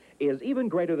expect is even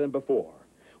greater than before.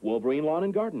 Wolverine Lawn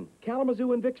and Garden,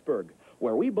 Kalamazoo and Vicksburg,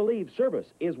 where we believe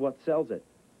service is what sells it.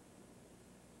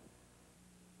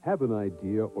 Have an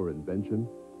idea or invention?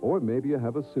 Or maybe you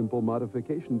have a simple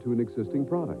modification to an existing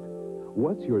product.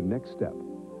 What's your next step?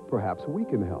 Perhaps we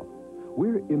can help.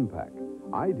 We're Impact,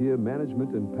 Idea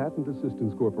Management and Patent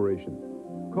Assistance Corporation.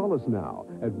 Call us now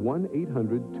at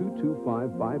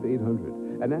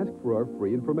 1-800-225-5800 and ask for our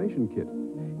free information kit.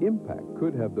 Impact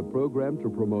could have the program to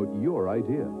promote your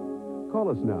idea. Call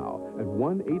us now at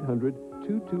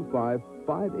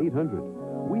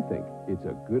 1-800-225-5800. We think it's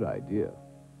a good idea.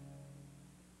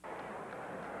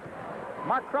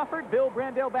 Marc Crawford, Bill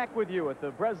Brandell back with you at the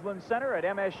Breslin Center at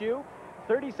MSU.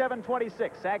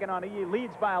 37-26. Saginaw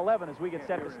leads by 11 as we get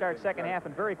set to start second half.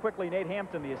 And very quickly, Nate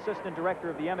Hampton, the assistant director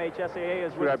of the MHSAA,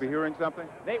 is with us. Should I be hearing something?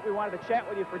 Nate, we wanted to chat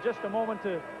with you for just a moment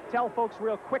to tell folks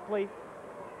real quickly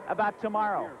about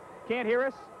tomorrow. Can't hear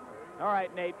us? All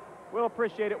right, Nate. We'll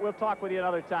appreciate it. We'll talk with you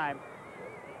another time.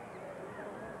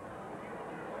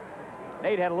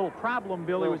 Nate had a little problem,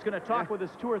 Bill. He was going to talk with us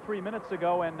 2 or 3 minutes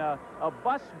ago, and a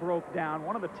bus broke down.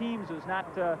 One of the teams is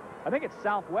not, I think it's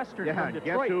Southwestern from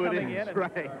Detroit coming in. And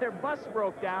right. Their bus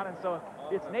broke down, and so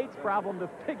it's Nate's problem to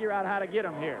figure out how to get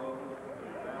them here.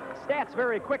 Stats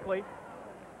very quickly.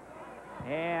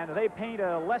 And they paint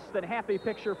a less than happy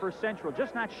picture for Central.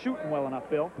 Just not shooting well enough,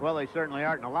 Bill. Well, they certainly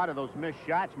aren't. And a lot of those missed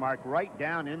shots, Mark, right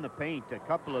down in the paint. A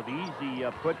couple of easy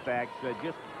putbacks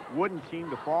just wouldn't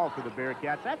seem to fall for the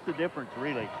Bearcats. That's the difference,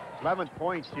 really. 11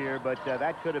 points here, but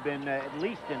that could have been at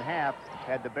least in half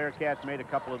had the Bearcats made a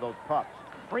couple of those pucks.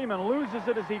 Freeman loses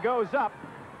it as he goes up.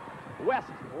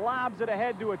 West lobs it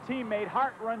ahead to a teammate.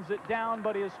 Hart runs it down,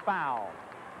 but is fouled.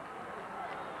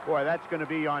 Boy, that's going to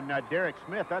be on Derrick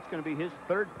Smith. That's going to be his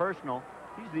third personal.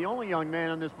 He's the only young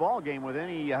man in this ball game with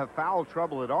any foul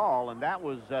trouble at all, and that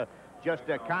was just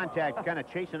a contact kind of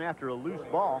chasing after a loose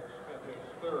ball.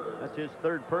 That's his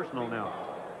third personal now.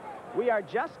 We are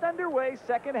just underway,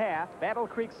 second half. Battle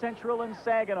Creek Central and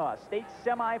Saginaw, state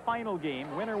semifinal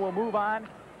game. Winner will move on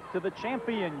to the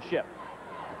championship.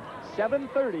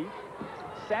 7:30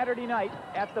 Saturday night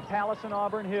at the Palace in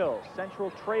Auburn Hills. Central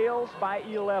trails by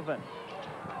 11.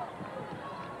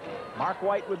 Marc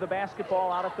White with the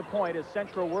basketball out at the point as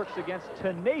Central works against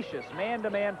tenacious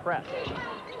man-to-man press.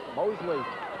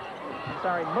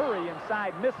 Murray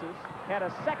inside misses. Had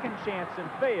a second chance and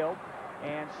failed.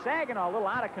 And Saginaw a little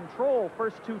out of control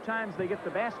first 2 times they get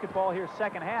the basketball here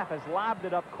second half, has lobbed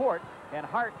it up court, and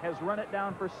Hart has run it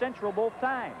down for Central both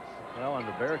times. Well, and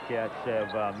the Bearcats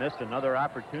have missed another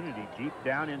opportunity deep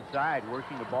down inside,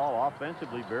 working the ball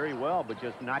offensively very well, but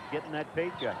just not getting that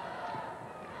paycheck.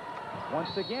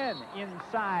 Once again,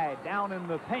 inside, down in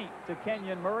the paint to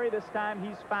Kenyon Murray. This time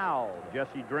he's fouled.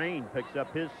 Jesse Drain picks up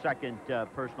his second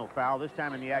personal foul, this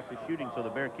time in the act of shooting, so the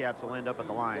Bearcats will end up at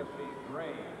the line.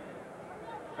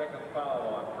 Second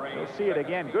foul on Drayne. You'll see it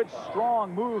again. Good,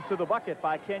 strong move to the bucket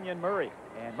by Kenyon Murray.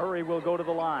 And Murray will go to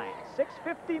the line.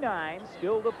 6:59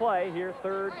 still to play here,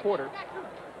 third quarter.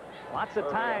 Lots of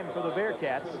time for the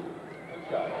Bearcats.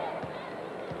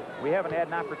 We haven't had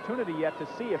an opportunity yet to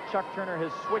see if Chuck Turner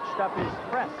has switched up his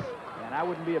press. And I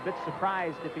wouldn't be a bit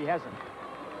surprised if he hasn't.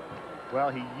 Well,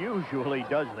 he usually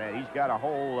does that. He's got a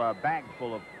whole bag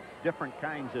full of different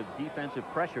kinds of defensive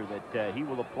pressure that he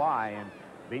will apply. And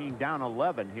being down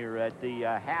 11 here at the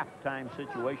halftime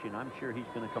situation, I'm sure he's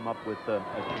going to come up with a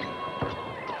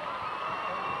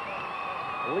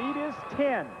lead is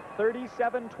 10,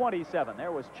 37-27.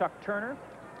 There was Chuck Turner.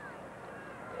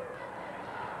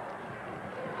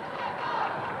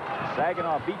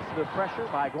 Saginaw beats the pressure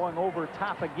by going over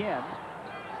top again.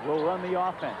 Will run the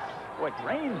offense. Boy,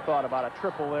 Drayne thought about a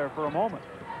triple there for a moment.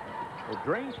 Well,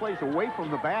 Drayne plays away from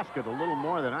the basket a little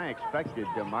more than I expected,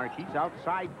 Marc. He's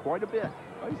outside quite a bit.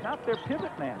 Well, he's not their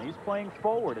pivot man. He's playing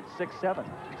forward at 6'7".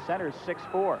 Center's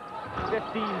 6'4".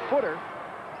 15-footer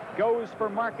goes for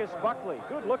Marcus Buckley.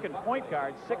 Good-looking point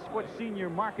guard, 6-foot senior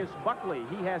Marcus Buckley.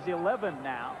 He has 11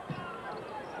 now.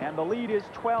 And the lead is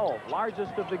 12,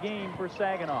 largest of the game for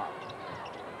Saginaw.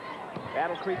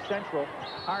 Battle Creek Central.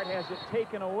 Hart has it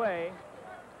taken away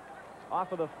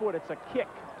off of the foot. It's a kick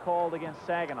called against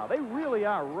Saginaw. They really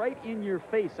are right in your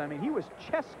face. I mean, he was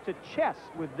chest to chest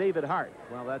with David Hart.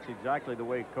 Well, that's exactly the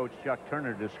way Coach Chuck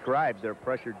Turner described their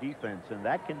pressure defense, and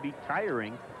that can be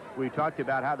tiring. We talked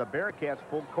about how the Bearcats'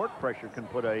 full court pressure can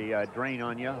put a drain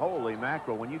on you. Holy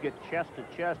mackerel, when you get chest to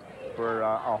chest for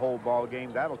a whole ball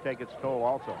game, that'll take its toll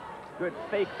also. Good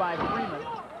fake by Freeman.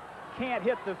 Can't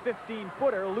hit the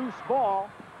 15-footer, loose ball.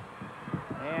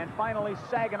 And finally,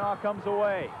 Saginaw comes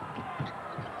away.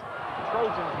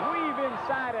 Trojans weave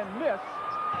inside and miss.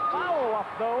 Follow-up,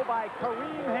 though, by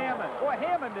Kareem Hammond. Boy,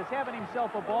 Hammond is having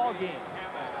himself a ball game.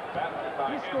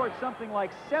 He scored something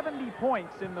like 70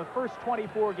 points in the first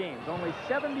 24 games. Only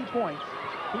 70 points.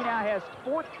 He now has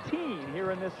 14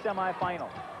 here in this semifinal.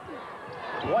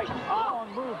 White,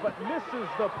 long move, but misses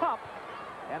the pup.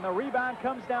 And the rebound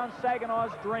comes down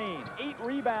Saginaw's Drayne. 8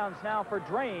 rebounds now for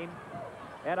Drayne.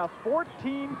 And a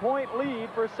 14-point lead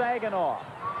for Saginaw.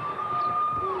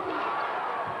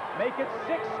 Make it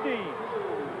 16.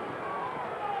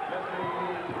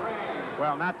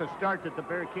 Well, not the start that the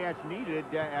Bearcats needed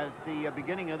at the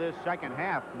beginning of this second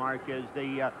half, Marc, as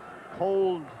the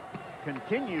cold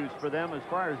continues for them as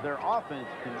far as their offense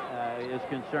is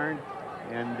concerned.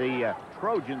 And the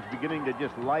Trojans beginning to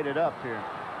just light it up here.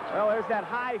 Well, there's that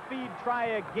high feed try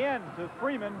again to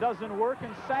Freeman. Doesn't work,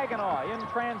 and Saginaw in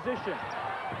transition.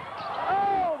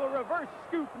 Oh, the reverse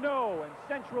scoop, no, and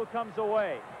Central comes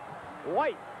away.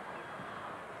 White.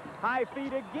 High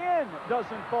feed again,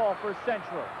 doesn't fall for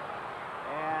Central.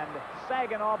 And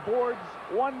Saginaw boards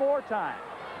one more time.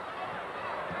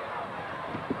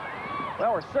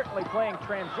 Well, we're certainly playing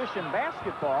transition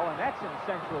basketball, and that's in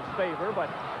Central's favor, but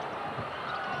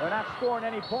they're not scoring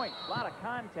any points. A lot of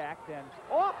contact and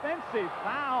offensive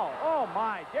foul. Oh,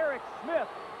 my. Derrick Smith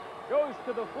goes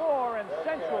to the floor, and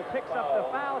Central picks up the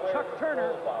foul. Chuck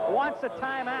Turner wants a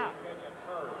timeout.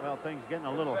 Well, things getting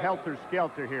a little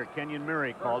helter-skelter here. Kenyon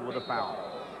Murray called with a foul.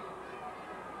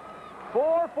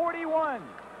 4:41.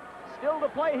 Still to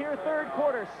play here, third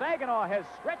quarter. Saginaw has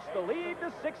stretched the lead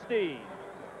to 16.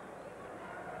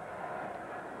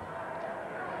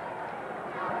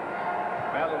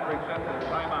 Battle Creek Center,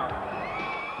 timeout.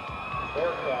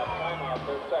 Bearcat, timeout,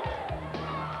 their second.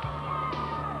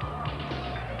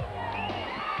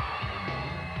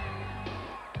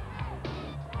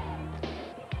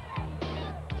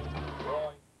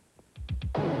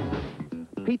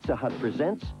 Pizza Hut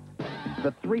presents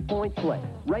the three-point play.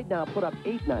 Right now, put up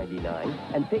 $8.99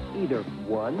 and pick either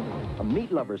 1, a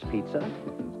meat lover's pizza,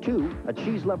 2, a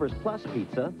cheese lovers plus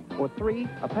pizza, or 3,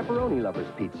 a pepperoni lovers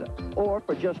pizza. Or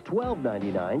for just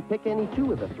 $12.99, pick any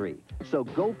 2 of the 3. So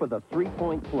go for the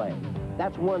three-point play.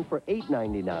 That's 1 for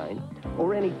 $8.99,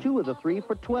 or any 2 of the 3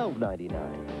 for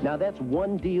 $12.99. Now that's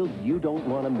one deal you don't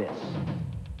want to miss.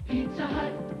 Pizza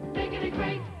Hut, making it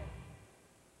great.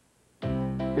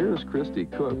 Here's Christy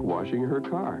Cook washing her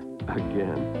car.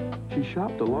 Again. She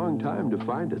shopped a long time to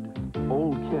find it.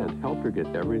 Old Kent helped her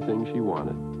get everything she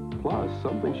wanted. Plus,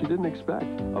 something she didn't expect,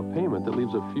 a payment that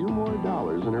leaves a few more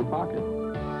dollars in her pocket.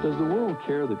 Does the world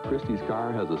care that Christy's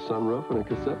car has a sunroof and a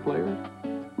cassette player?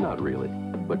 Not really,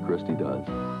 but Christy does.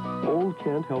 Old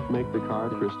Kent helped make the car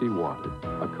Christy wanted,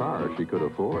 a car she could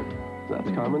afford. That's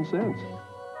common sense.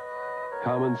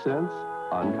 Common sense,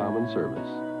 uncommon service.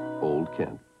 Old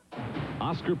Kent.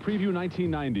 Oscar Preview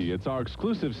 1990. It's our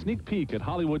exclusive sneak peek at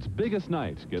Hollywood's biggest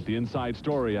night. Get the inside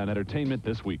story on entertainment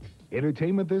this week.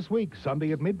 Entertainment this week,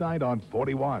 Sunday at midnight on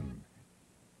 41.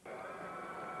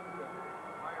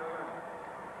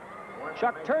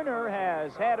 Chuck Turner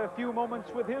has had a few moments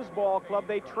with his ball club.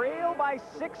 They trail by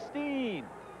 16.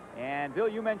 And, Bill,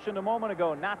 you mentioned a moment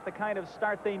ago, not the kind of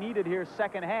start they needed here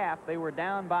second half. They were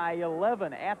down by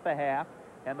 11 at the half.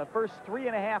 And the first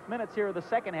 3.5 minutes here of the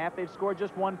second half, they've scored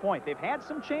just 1 point. They've had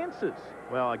some chances.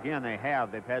 Well, again, they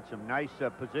have. They've had some nice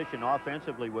position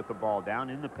offensively with the ball down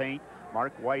in the paint.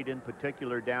 Mark White in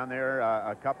particular down there,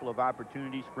 a couple of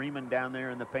opportunities. Freeman down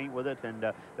there in the paint with it, and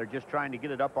they're just trying to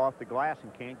get it up off the glass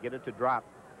and can't get it to drop.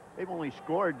 They've only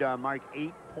scored, Mark,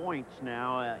 8 points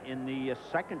now in the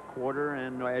second quarter,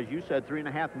 and as you said,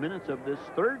 3.5 minutes of this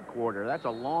third quarter. That's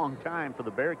a long time for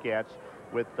the Bearcats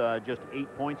with just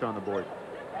 8 points on the board.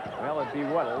 Well, it'd be,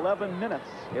 what, 11 minutes,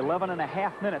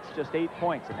 11.5 minutes, just 8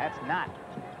 points, and that's not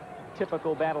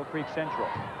typical Battle Creek Central.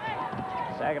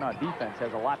 Saginaw defense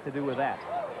has a lot to do with that.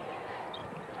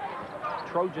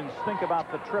 Trojans think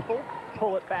about the triple,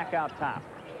 pull it back out top.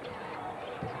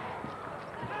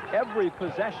 Every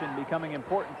possession becoming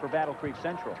important for Battle Creek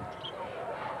Central.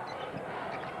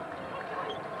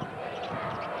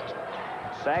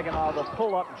 Saginaw, the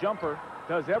pull-up jumper,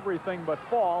 does everything but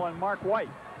fall, and Mark White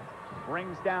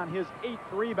brings down his 8th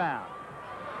rebound.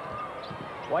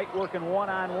 White working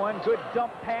one-on-one. Good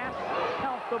dump pass.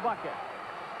 Count the bucket.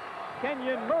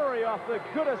 Kenyon Murray off the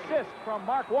good assist from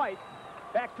Mark White.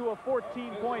 Back to a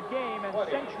 14-point game, and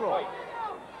Central.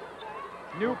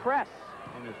 New press.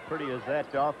 And as pretty as that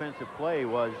offensive play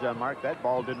was, Mark, that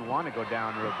ball didn't want to go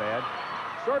down real bad.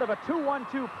 Sort of a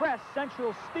 2-1-2 press.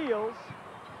 Central steals.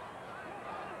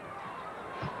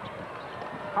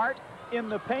 Hart in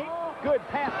the paint. Good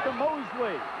pass to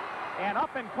Mosley. And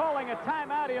up and calling a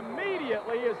timeout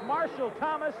immediately is Marshall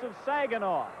Thomas of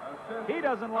Saginaw. He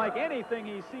doesn't like anything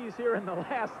he sees here in the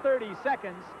last 30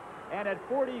 seconds. And at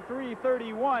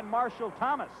 43-31, Marshall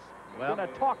Thomas going to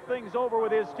talk things over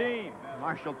with his team.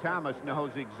 Marshall Thomas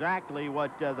knows exactly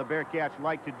what the Bearcats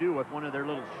like to do with one of their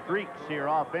little streaks here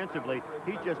offensively.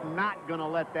 He's just not going to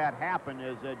let that happen,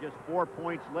 as just 4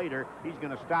 points later, he's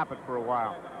going to stop it for a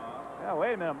while. Oh,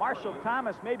 wait a minute. Marshall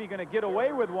Thomas may be going to get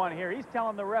away with one here. He's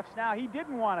telling the refs now he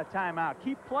didn't want a timeout.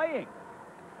 Keep playing.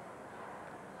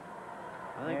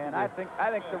 I think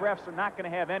the refs are not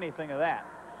going to have anything of that.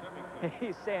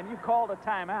 He's saying, you called a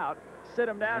timeout, sit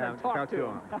him down and talk to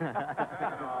him.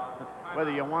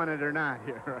 Whether you want it or not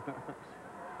here.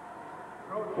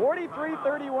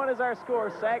 43-31 is our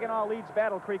score. Saginaw leads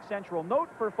Battle Creek Central. Note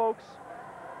for folks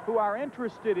who are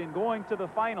interested in going to the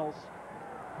finals,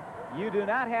 you do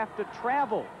not have to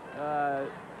travel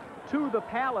to the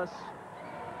Palace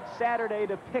Saturday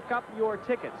to pick up your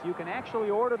tickets. You can actually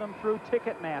order them through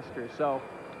Ticketmaster. So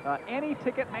any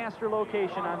Ticketmaster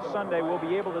location on Sunday will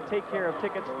be able to take care of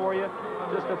tickets for you.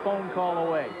 Just a phone call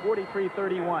away.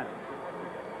 43-31.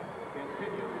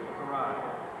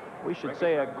 We should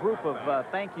say a group of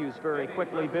thank yous very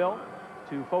quickly, Bill,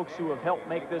 to folks who have helped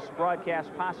make this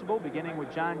broadcast possible, beginning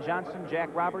with John Johnson, Jack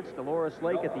Roberts, Dolores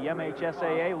Lake at the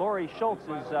MHSAA. Lori Schultz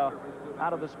is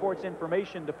out of the Sports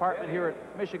Information Department here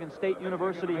at Michigan State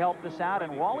University, helped us out,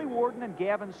 and Wally Warden and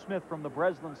Gavin Smith from the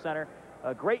Breslin Center.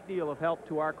 A great deal of help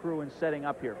to our crew in setting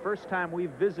up here. First time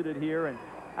we've visited here, and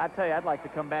I tell you, I'd like to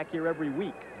come back here every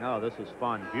week. No, this is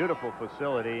fun. Beautiful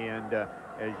facility, and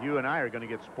as you and I are going to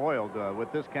get spoiled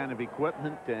with this kind of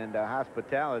equipment and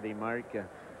hospitality, Mark,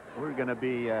 we're going to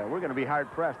be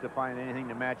hard pressed to find anything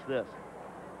to match this.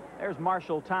 There's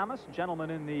Marshall Thomas, gentleman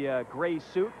in the gray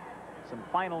suit. Some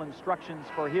final instructions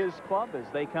for his club as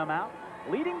they come out.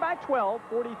 Leading by 12,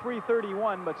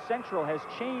 43-31, but Central has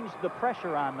changed the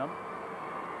pressure on them.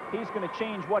 He's going to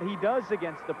change what he does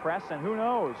against the press, and who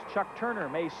knows, Chuck Turner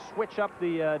may switch up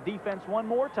the defense one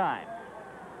more time.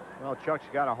 Well, Chuck's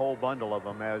got a whole bundle of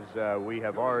them, as we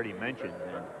have already mentioned.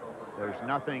 And there's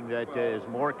nothing that is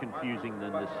more confusing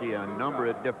than to see a number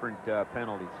of different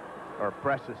penalties, or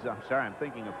presses. I'm sorry, I'm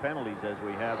thinking of penalties as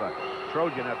we have a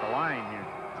Trojan at the line here.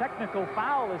 Technical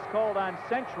foul is called on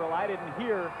Central. I didn't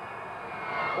hear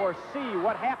or see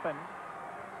what happened.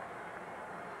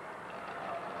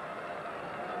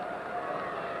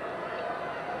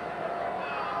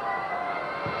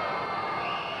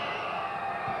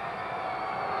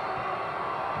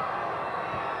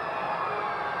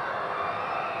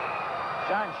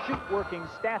 John Shute working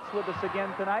stats with us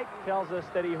again tonight. Tells us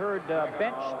that he heard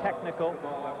bench technical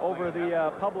over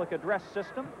the public address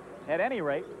system. At any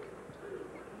rate,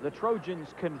 the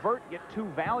Trojans convert, get 2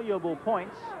 valuable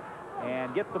points,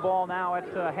 and get the ball now at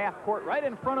half court right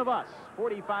in front of us,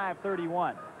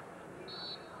 45-31.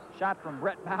 Shot from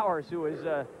Brett Bowers, who is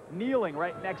kneeling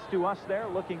right next to us there,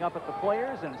 looking up at the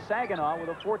players, and Saginaw, with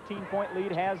a 14-point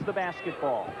lead, has the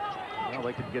basketball. Well,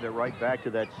 they could get it right back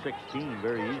to that 16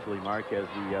 very easily, Mark, as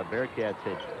the Bearcats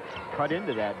had cut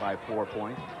into that by 4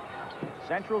 points.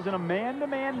 Central's in a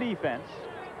man-to-man defense.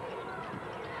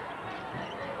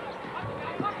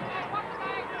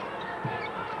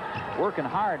 Working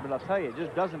hard, but I'll tell you, it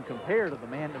just doesn't compare to the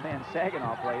man-to-man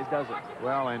Saginaw plays, does it?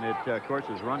 Well, and it, of course,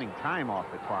 is running time off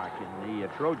the clock, and the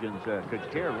Trojans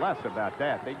could care less about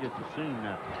that. They just as soon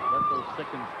let those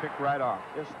Sickens pick right off.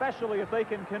 Especially if they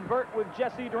can convert with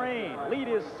Jesse Drain. Lead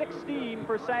is 16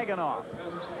 for Saginaw.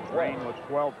 Drain with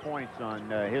 12 points on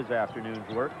his afternoon's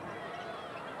work.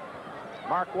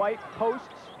 Marc White posts,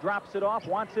 drops it off,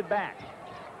 wants it back.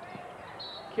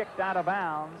 Kicked out of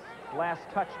bounds, last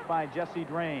touched by Jesse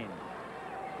Drain.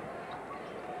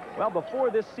 Well, before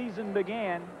this season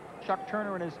began, Chuck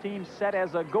Turner and his team set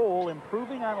as a goal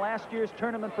improving on last year's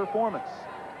tournament performance.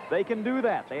 They can do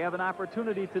that. They have an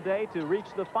opportunity today to reach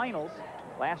the finals.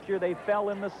 Last year they fell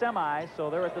in the semis, so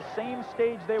they're at the same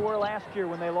stage they were last year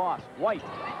when they lost. White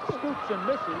scoops and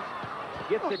misses,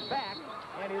 gets it back,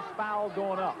 and is fouled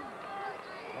going up.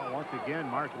 Well, once again,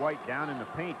 Marc White down in the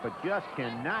paint, but just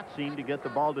cannot seem to get the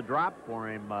ball to drop for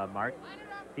him, Mark.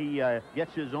 He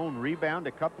gets his own rebound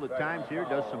a couple of times here,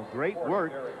 does some great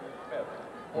work.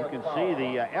 You can see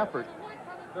the effort.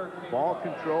 Ball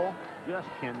control, just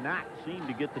cannot seem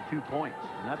to get the 2 points.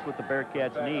 And that's what the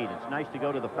Bearcats need. It's nice to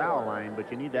go to the foul line, but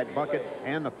you need that bucket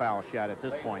and the foul shot at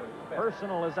this point.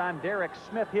 Personal is on Derrick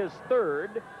Smith, his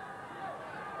third.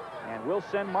 And we'll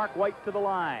send Marc White to the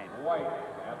line. White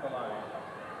at the line.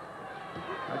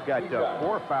 I've got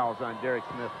 4 fouls on Derrick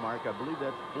Smith, Mark. I believe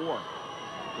that's 4.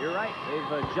 You're right.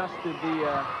 They've adjusted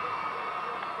the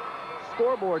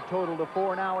scoreboard total to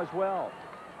 4 now as well.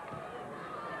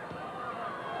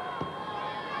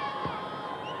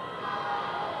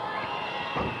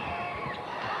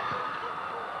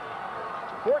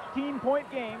 .point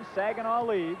game. Saginaw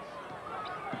leads.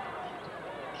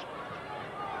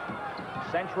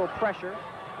 Central pressure.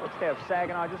 Let's have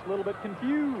Saginaw just a little bit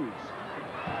confused.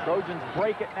 Trojans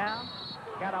break it now.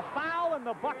 Got a foul, and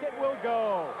the bucket will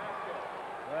go.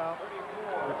 Well,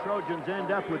 the Trojans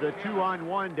end up with a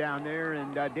 2-on-1 down there,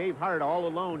 and Dave Hart all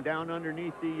alone down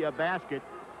underneath the basket.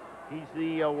 He's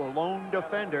the lone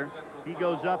defender. He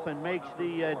goes up and makes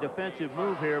the defensive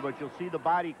move here, but you'll see the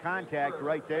body contact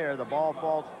right there. The ball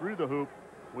falls through the hoop.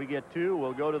 We get 2.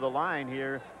 We'll go to the line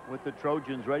here with the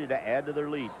Trojans ready to add to their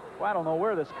lead. Well, I don't know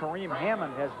where this Kareem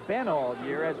Hammond has been all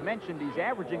year. As mentioned, he's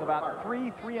averaging about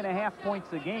 3.5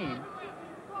 points a game.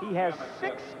 He has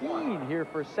 16 here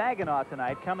for Saginaw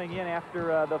tonight, coming in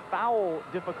after the foul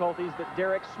difficulties that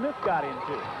Derrick Smith got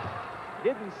into.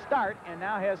 Didn't start and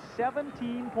now has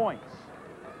 17 points.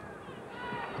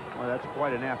 Well, that's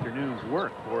quite an afternoon's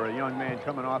work for a young man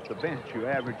coming off the bench who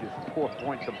averages 4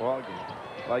 points a ball game.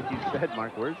 Like you said,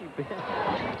 Mark, where's he been?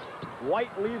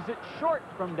 White leaves it short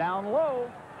from down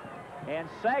low. And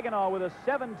Saginaw, with a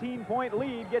 17-point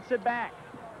lead, gets it back.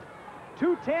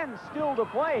 2:10 still to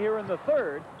play here in the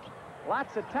third.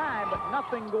 Lots of time, but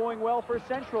nothing going well for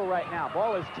Central right now.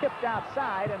 Ball is tipped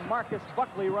outside, and Marcus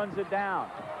Buckley runs it down.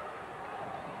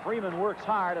 Freeman works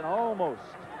hard and almost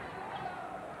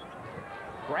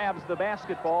grabs the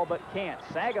basketball, but can't.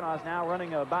 Saginaw's now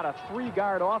running about a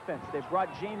 3-guard offense. They've brought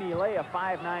Jamie Lay, a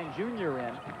 5'9" junior,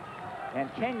 in.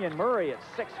 And Kenyon Murray at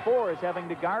 6'4" is having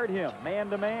to guard him,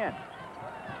 man-to-man.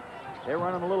 They're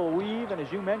running a little weave, and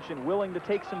as you mentioned, willing to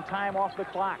take some time off the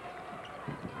clock.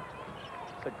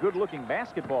 It's a good-looking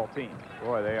basketball team.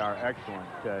 Boy, they are excellent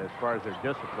as far as their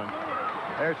discipline.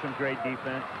 There's some great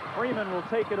defense. Freeman will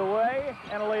take it away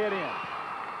and lay it in.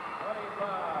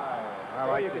 I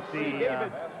like to see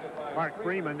Mark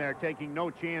Freeman there taking no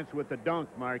chance with the dunk,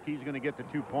 Mark. He's going to get the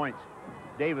 2 points.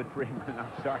 David Freeman,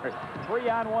 I'm sorry.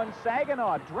 3-on-1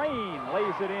 Saginaw. Drain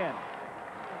lays it in.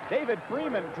 David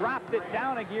Freeman dropped it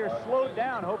down a gear, slowed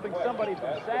down, hoping somebody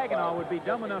from Saginaw would be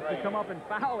dumb enough to come up and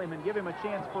foul him and give him a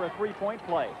chance for a 3-point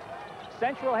play.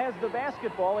 Central has the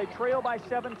basketball. They trail by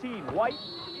 17. White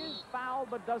is fouled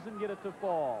but doesn't get it to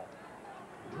fall.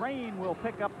 Drain will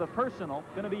pick up the personal.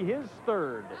 Going to be his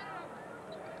third.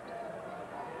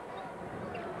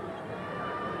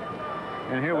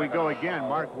 And here we go again.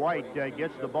 Marc White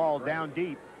gets the ball down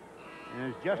deep and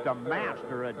is just a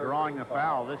master at drawing the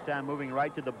foul, this time moving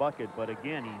right to the bucket. But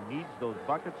again, he needs those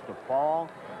buckets to fall.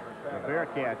 The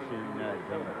Bearcats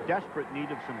in desperate need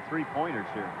of some 3-pointers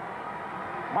here.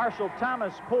 Marshall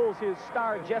Thomas pulls his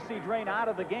star Jesse Drain out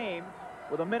of the game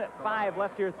with 1:05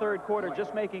 left here, third quarter,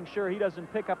 just making sure he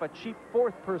doesn't pick up a cheap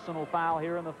 4th personal foul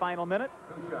here in the final minute.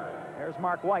 There's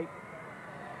Marc White.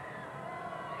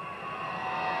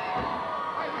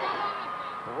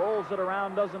 Rolls it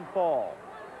around, doesn't fall.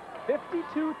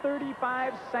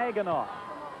 52-35 Saginaw.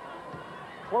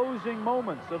 Closing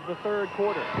moments of the third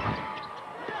quarter.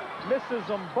 Misses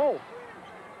them both.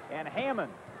 And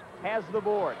Hammond has the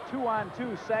board.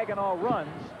 2-on-2 Saginaw runs.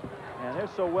 And they're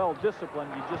so well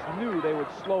disciplined, you just knew they would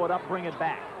slow it up, bring it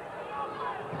back.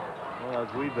 Well,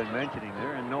 as we've been mentioning,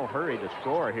 they're in no hurry to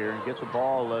score here and get the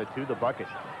ball to the bucket.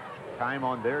 Time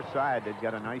on their side. They've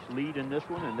got a nice lead in this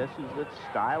one, and this is the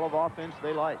style of offense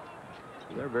they like.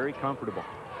 They're very comfortable.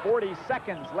 40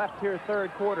 seconds left here,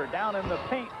 third quarter. Down in the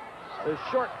paint. The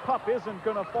short pup isn't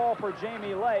going to fall for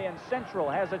Jamie Lay, and Central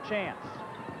has a chance.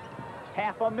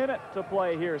 Half a minute to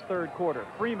play here, third quarter.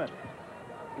 Freeman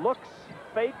looks,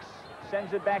 fakes,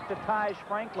 sends it back to Taj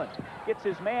Franklin. Gets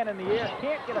his man in the air,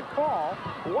 can't get a call.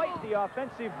 White the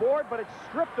offensive board, but it's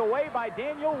stripped away by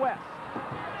Daniel West.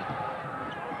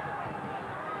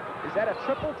 Is that a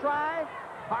triple try?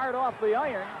 Hard off the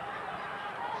iron.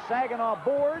 Saginaw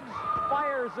boards,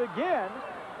 fires again.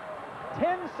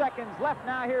 10 seconds left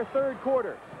now here, third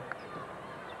quarter.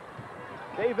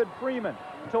 David Freeman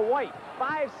to White.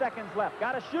 5 seconds left.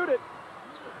 Got to shoot it.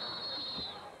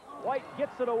 White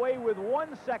gets it away with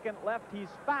 1 second left. He's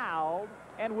fouled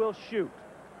and will shoot.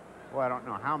 Well, I don't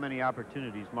know how many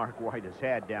opportunities Marc White has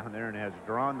had down there and has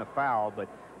drawn the foul, but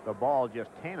the ball just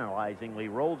tantalizingly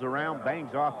rolls around,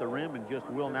 bangs off the rim, and just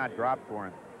will not drop for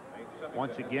him.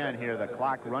 Once again here, the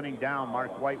clock running down.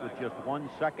 Marc White with just 1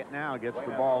 second now gets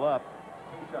the ball up,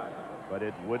 but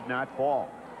it would not fall.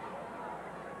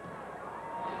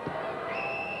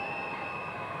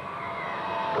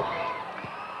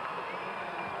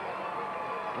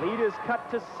 Lead is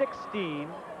cut to 16.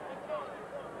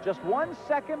 Just 1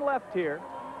 second left here.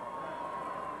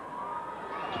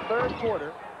 Third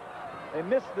quarter. They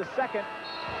missed the second.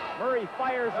 Murray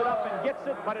fires it up and gets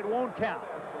it, but it won't count.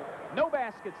 No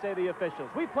basket, say the officials.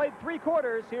 We played 3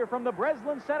 quarters here from the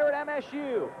Breslin Center at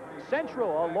MSU.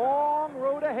 Central, a long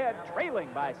road ahead, trailing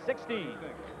by 16.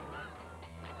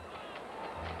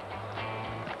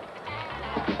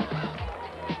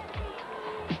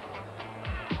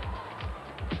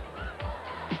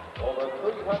 Over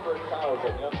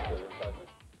 300,000 youngsters.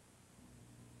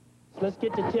 Let's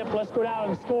get the tip. Let's go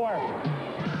down and score.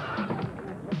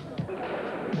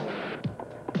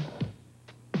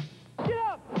 Get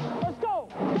up. Let's go.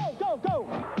 Go, go, go.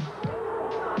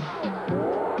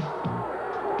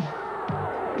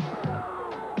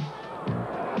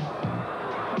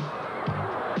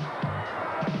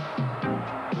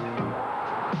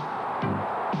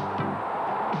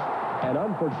 An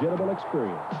unforgettable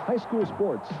experience. High school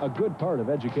sports, a good part of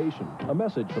education. A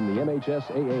message from the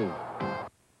MHSAA.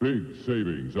 Big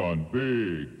savings on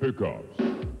big pickups.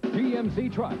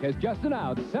 GMC Truck has just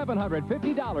announced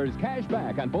 $750 cash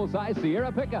back on full-size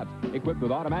Sierra pickups equipped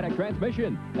with automatic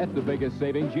transmission. That's the biggest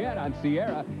savings yet on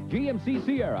Sierra. GMC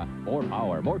Sierra. More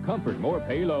power, more comfort, more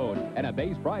payload, and a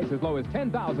base price as low as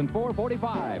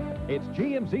 $10,445. It's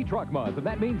GMC Truck Month, and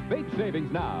that means big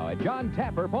savings now at John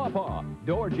Tapper Pawpaw,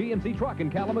 Door GMC Truck in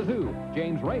Kalamazoo,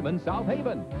 James Raymond, South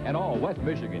Haven, and all West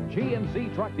Michigan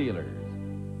GMC truck dealers.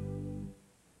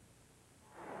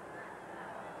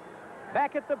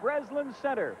 Back at the Breslin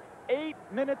Center, 8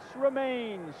 minutes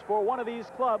remains for one of these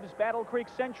clubs. Battle Creek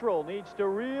Central needs to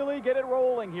really get it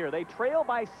rolling here. They trail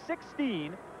by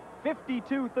 16,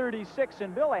 52-36.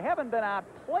 And, Bill, they haven't been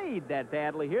outplayed that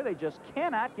badly here. They just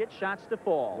cannot get shots to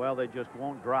fall. Well, they just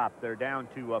won't drop. They're down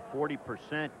to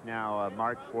 40% now,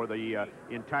 Mark, for the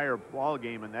entire ball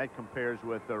game, and that compares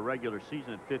with the regular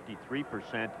season at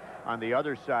 53%. On the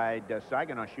other side,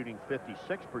 Saginaw shooting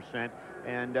 56%,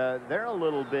 and they're a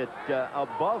little bit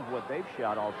above what they've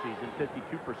shot all season,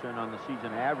 52% on the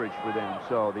season average for them.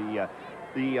 So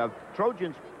the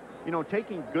Trojans, you know,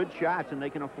 taking good shots, and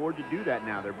they can afford to do that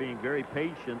now. They're being very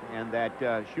patient, and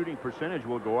that shooting percentage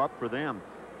will go up for them.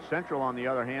 Central, on the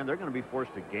other hand, they're going to be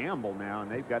forced to gamble now,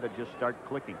 and they've got to just start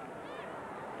clicking.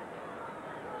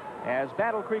 As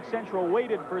Battle Creek Central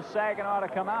waited for Saginaw to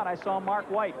come out, I saw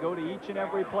Marc White go to each and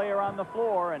every player on the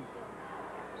floor and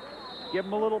give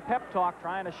them a little pep talk,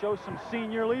 trying to show some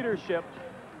senior leadership.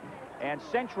 And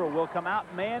Central will come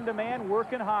out man-to-man,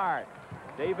 working hard.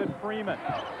 David Freeman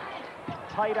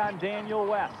tight on Daniel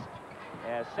West,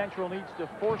 as Central needs to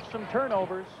force some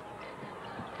turnovers.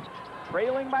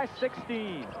 Trailing by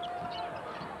 16.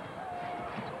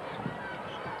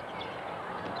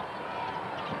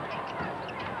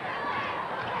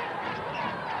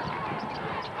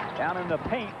 Down in the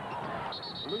paint.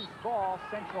 Loose ball.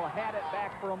 Central had it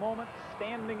back for a moment.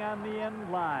 standing on the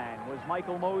end line was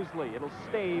Michael Mosley. It'll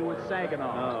stay with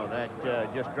Saginaw. Oh,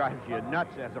 that just drives you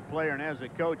nuts as a player and as a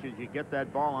coach. As you get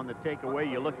that ball on the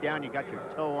takeaway, you look down, you got your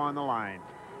toe on the line.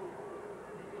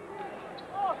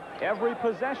 Every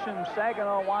possession,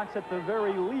 Saginaw wants at the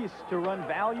very least to run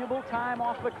valuable time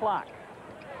off the clock.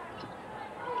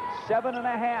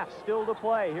 7.5 still to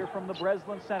play here from the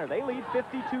Breslin Center. They lead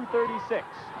 52-36.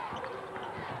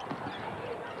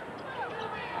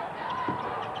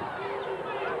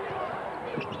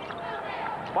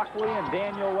 Buckley and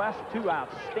Daniel West, two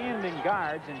outstanding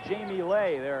guards, and Jamie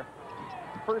Lay, their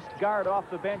first guard off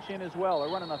the bench in as well.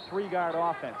 They're running a 3-guard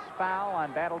offense. Foul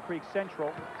on Battle Creek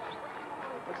Central.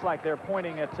 Looks like they're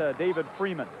pointing at David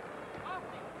Freeman.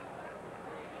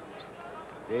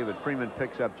 David Freeman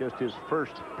picks up just his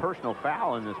first personal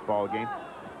foul in this ball game.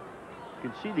 You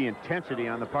can see the intensity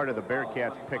on the part of the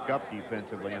Bearcats pick up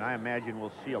defensively, and I imagine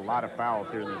we'll see a lot of fouls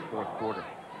here in this fourth quarter.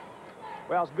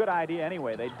 Well, it's a good idea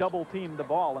anyway. They double-teamed the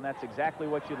ball, and that's exactly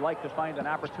what you'd like to find an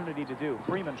opportunity to do.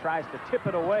 Freeman tries to tip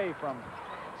it away from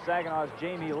Saginaw's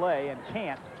Jamie Lay and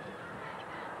can't.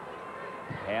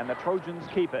 And the Trojans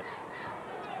keep it.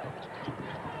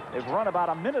 They've run about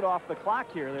a minute off the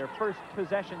clock here, their first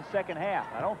possession, second half.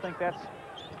 I don't think that's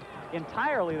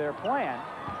entirely their plan.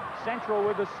 Central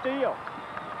with the steal.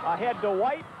 Ahead to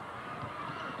White.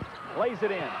 Lays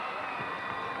it in.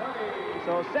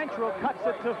 So Central cuts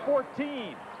it to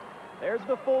 14. There's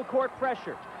the full court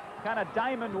pressure. Kind of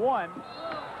diamond one.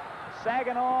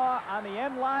 Saginaw on the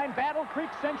end line. Battle Creek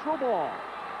Central ball.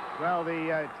 Well,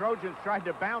 the Trojans tried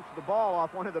to bounce the ball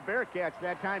off one of the Bearcats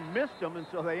that time, missed them, and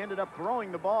so they ended up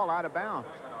throwing the ball out of bounds.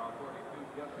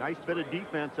 Nice bit of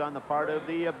defense on the part of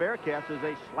the Bearcats as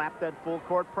they slapped that full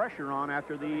court pressure on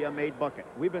after the made bucket.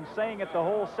 We've been saying it the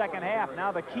whole second half.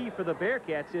 Now the key for the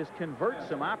Bearcats is convert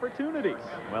some opportunities.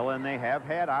 Well, and they have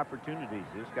had opportunities.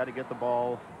 Just got to get the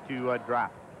ball to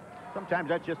drop. Sometimes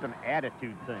that's just an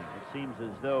attitude thing. It seems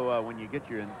as though when you get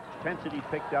your intensity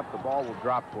picked up, the ball will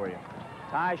drop for you.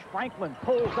 Taj Franklin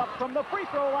pulls up from the free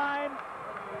throw line.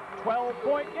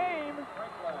 12-point game.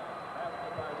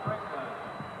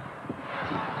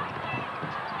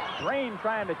 Drain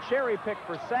trying to cherry pick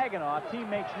for Saginaw.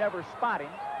 Teammates never spotting.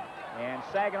 And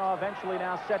Saginaw eventually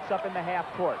now sets up in the half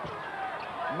court.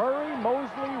 Murray,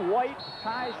 Mosley, White,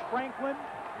 Taj Franklin,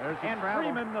 and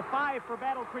Freeman, the 5 for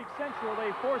Battle Creek Central.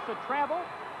 They force a travel.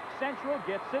 Central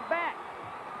gets it back.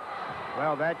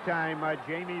 Well, that time,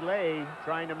 Jamie Lay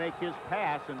trying to make his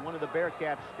pass, and one of the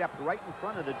Bearcats stepped right in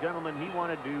front of the gentleman he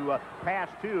wanted to pass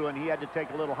to, and he had to take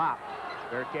a little hop.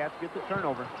 Bearcats get the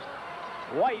turnover.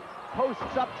 White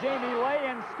posts up Jamie Lay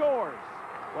and scores.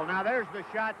 Well, now there's the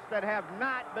shots that have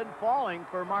not been falling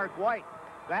for Marc White.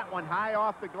 That one high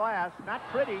off the glass. Not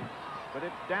pretty, but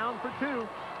it's down for 2.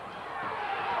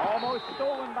 Almost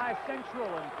stolen by Central,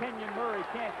 and Kenyon Murray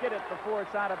can't get it before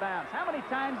it's out of bounds. How many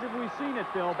times have we seen it,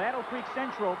 Bill? Battle Creek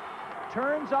Central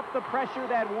turns up the pressure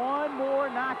that one more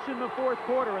notch in the fourth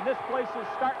quarter, and this place is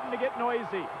starting to get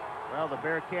noisy. Well, the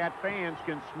Bearcat fans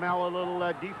can smell a little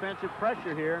defensive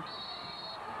pressure here.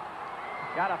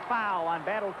 Got a foul on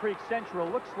Battle Creek Central.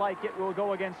 Looks like it will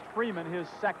go against Freeman, his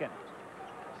second.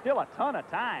 Still a ton of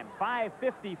time.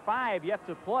 5:55 yet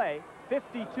to play.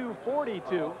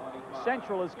 52-42.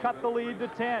 Central has cut the lead to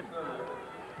 10.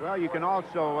 Well, you can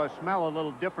also smell a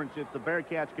little difference if the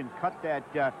Bearcats can cut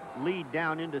that lead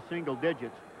down into single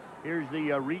digits. Here's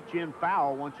the reach-in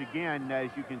foul once again, as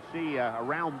you can see,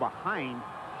 around behind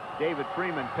David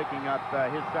Freeman picking up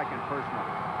his second personal.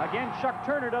 Again, Chuck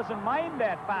Turner doesn't mind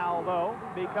that foul, though,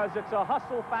 because it's a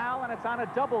hustle foul and it's on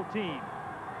a double team.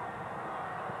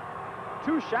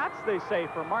 2 shots, they say,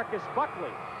 for Marcus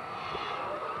Buckley.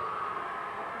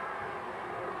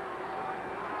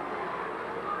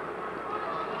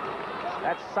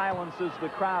 That silences the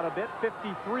crowd a bit.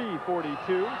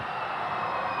 53-42. Wow,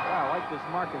 I like this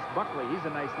Marcus Buckley. He's a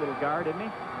nice little guard, isn't he?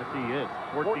 Yes, he is.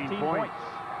 14 points.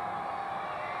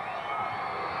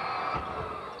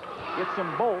 Gets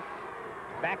them both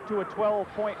back to a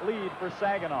 12-point lead for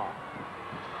Saginaw.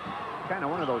 Kind of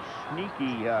one of those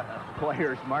sneaky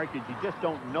players, Mark, that you just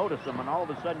don't notice them, and all of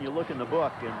a sudden you look in the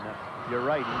book, and you're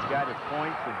right, he's got his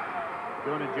points and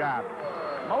doing a job.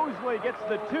 Mosley gets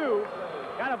the 2.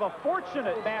 Kind of a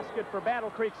fortunate basket for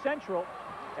Battle Creek Central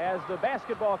as the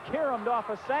basketball caromed off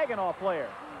a Saginaw player.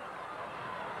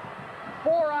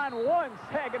 4-on-1,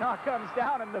 Saginaw comes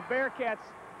down, and the Bearcats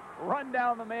run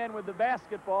down the man with the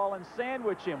basketball and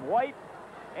sandwich him. White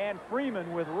and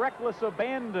Freeman with reckless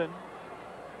abandon.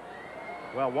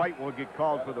 Well, White will get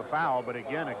called for the foul, but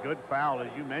again, a good foul,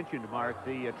 as you mentioned, Mark.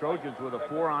 The Trojans with a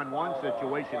 4-on-1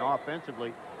 situation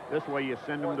offensively. This way you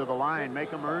send them to the line,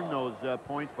 make them earn those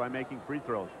points by making free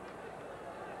throws.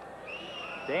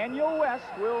 Daniel West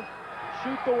will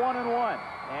shoot the 1-and-1,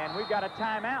 and we've got a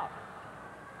timeout.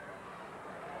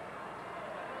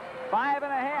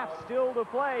 5.5 still to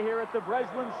play here at the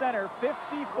Breslin Center,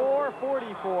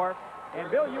 54-44. And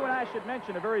Bill, you and I should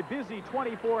mention a very busy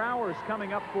 24 hours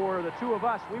coming up for the two of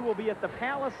us. We will be at the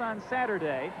Palace on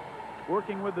Saturday,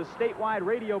 working with the statewide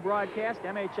radio broadcast,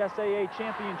 MHSAA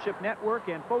Championship Network,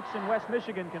 and folks in West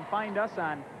Michigan can find us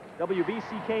on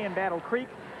WBCK in Battle Creek,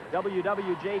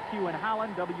 WWJQ in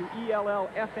Holland,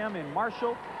 WELL-FM in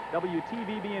Marshall,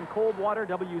 WTVB in Coldwater,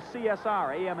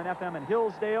 WCSR AM and FM in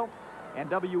Hillsdale, and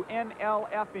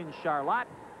WNLF in Charlotte.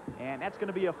 And that's going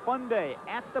to be a fun day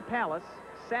at the Palace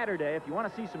Saturday. If you want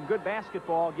to see some good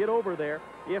basketball, get over there.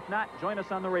 If not, join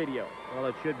us on the radio. Well,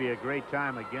 it should be a great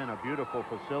time. Again, a beautiful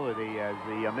facility as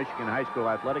the Michigan High School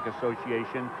Athletic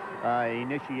Association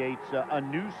initiates a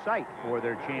new site for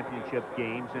their championship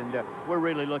games, and we're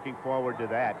really looking forward to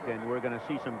that. And we're going to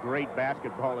see some great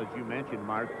basketball, as you mentioned,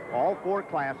 Mark. All 4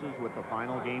 classes with the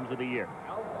final games of the year.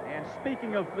 And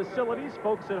speaking of facilities,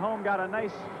 folks at home got a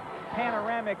nice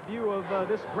panoramic view of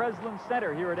this Breslin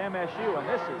Center here at MSU, and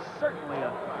this is certainly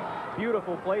a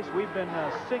beautiful place. We've been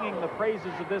singing the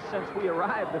praises of this since we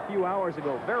arrived a few hours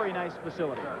ago. Very nice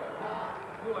facility.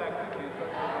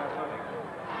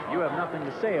 You have nothing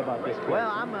to say about this place. Well,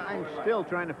 I'm still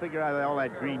trying to figure out all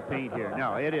that green paint here.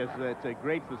 No, it's a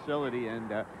great facility,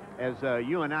 and as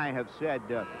you and I have said,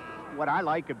 what I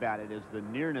like about it is the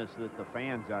nearness that the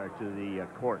fans are to the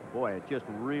court. Boy, it just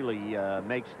really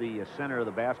makes the center of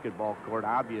the basketball court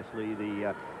obviously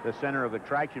the center of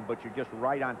attraction, but you're just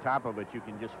right on top of it. You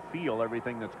can just feel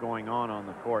everything that's going on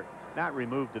the court. Not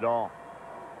removed at all.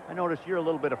 I noticed you're a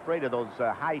little bit afraid of those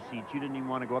high seats. You didn't even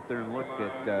want to go up there and look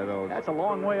at those. That's a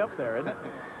long way up there, isn't it?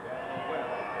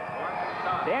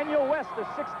 Daniel West, a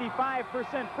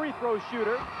 65% free throw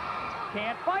shooter.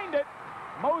 Can't find it.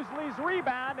 Mosley's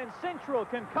rebound, and Central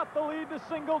can cut the lead to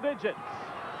single digits.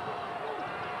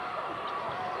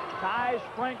 Taj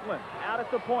Franklin out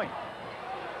at the point.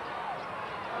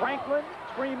 Franklin,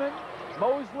 Freeman,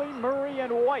 Mosley, Murray,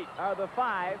 and White are the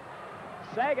 5.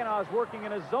 Saginaw's working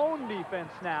in a zone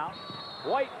defense now.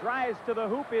 White drives to the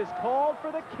hoop, is called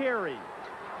for the carry.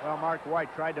 Well, Mark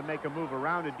White tried to make a move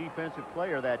around a defensive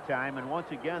player that time, and once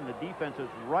again, the defense is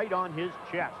right on his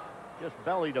chest. Just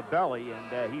belly to belly,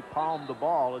 and he palmed the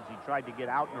ball as he tried to get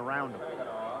out and around him.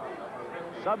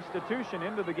 Substitution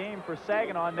into the game for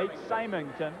Saginaw, Nate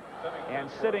Simington, and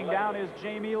sitting down is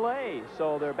Jamie Lay.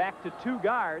 So they're back to 2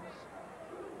 guards,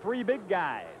 3 big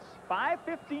guys.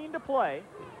 5:15 to play,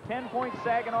 10-point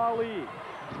Saginaw lead.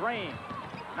 Drain,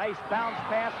 nice bounce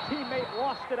pass, teammate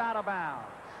lost it out of bounds.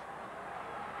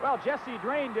 Well, Jesse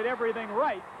Drain did everything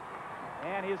right,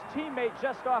 and his teammate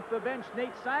just off the bench,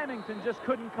 Nate Simington, just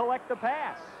couldn't collect the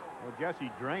pass. Well,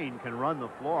 Jesse Drain can run the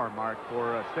floor, Mark,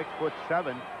 for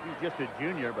 6'7". He's just a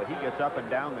junior, but he gets up and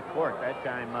down the court. That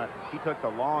time he took the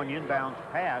long inbounds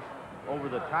pass over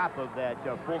the top of that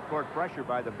full court pressure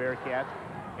by the Bearcats.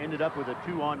 Ended up with a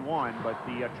 2-on-1, but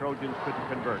the Trojans couldn't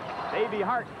convert. Davey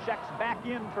Hart checks back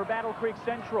in for Battle Creek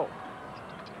Central.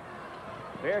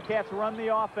 Bearcats run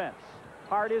the offense.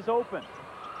 Hart is open.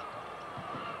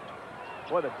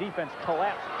 Boy, the defense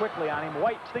collapsed quickly on him.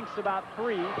 White thinks about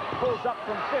 3, pulls up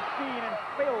from 15 and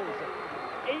fails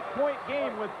it. 8-point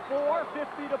game with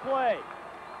 4:50 to play.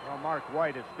 Well, Mark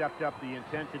White has stepped up the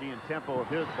intensity and tempo of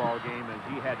his ball game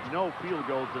as he had no field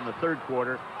goals in the 3rd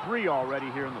quarter, 3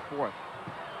 already here in the 4th.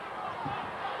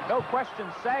 No question,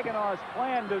 Saginaw's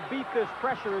plan to beat this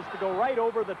pressure is to go right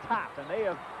over the top, and they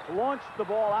have launched the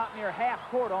ball out near half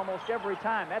court almost every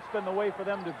time. That's been the way for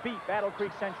them to beat Battle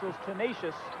Creek Central's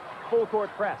tenacious full court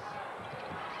press.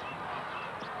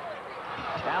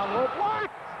 Down low,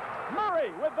 blocked!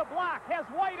 Murray with the block, has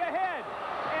White ahead,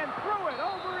 and threw it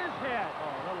over his head.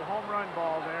 Oh, a little home run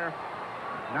ball there.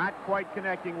 Not quite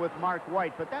connecting with Mark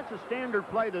White, but that's a standard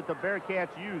play that the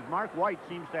Bearcats use. Mark White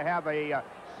seems to have a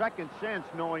second sense,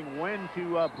 knowing when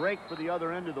to break for the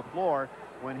other end of the floor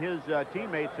when his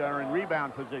teammates are in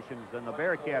rebound positions, and the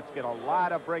Bearcats get a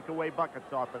lot of breakaway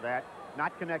buckets off of that,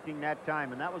 not connecting that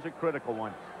time, and that was a critical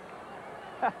one.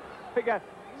 We got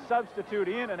substitute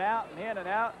in and out,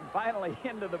 and finally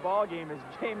into the ball game is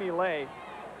Jamie Lay.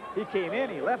 He came in,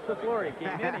 he left the floor, he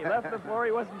came in, he left the floor.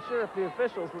 He wasn't sure if the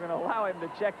officials were going to allow him to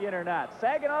check in or not.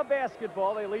 Saginaw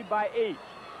basketball, they lead by 8.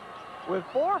 With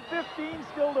 4:15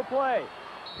 still to play.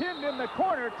 Pinned in the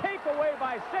corner, takeaway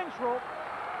by Central.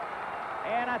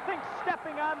 And I think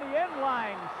stepping on the end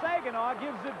line, Saginaw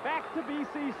gives it back to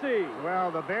BCC. Well,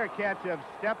 the Bearcats have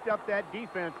stepped up that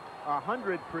defense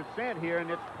 100% here, and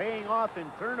it's paying off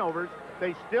in turnovers.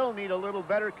 They still need a little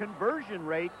better conversion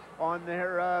rate on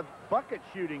their bucket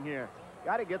shooting here.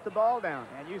 Got to get the ball down.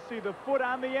 And you see the foot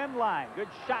on the end line. Good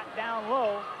shot down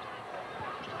low.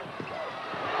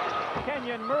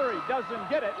 Kenyon Murray doesn't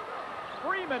get it.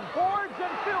 Freeman boards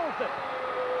and fills it.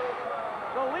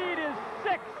 The lead is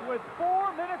 6 with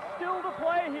 4 minutes still to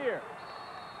play here.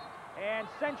 And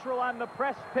Central on the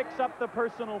press picks up the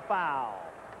personal foul.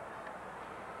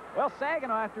 Well,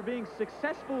 Saginaw, after being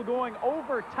successful going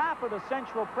over top of the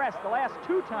Central press the last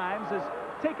 2 times, has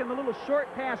taken the little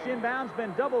short pass inbounds,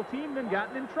 been double teamed and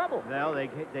gotten in trouble. Well,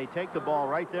 they take the ball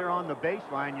right there on the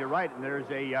baseline. You're right, and there's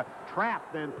a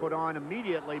trap then put on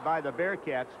immediately by the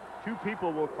Bearcats. 2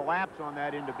 people will collapse on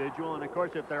that individual, and of course,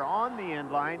 if they're on the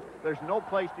end line, there's no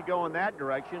place to go in that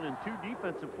direction, and 2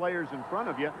 defensive players in front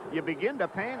of you, you begin to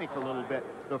panic a little bit.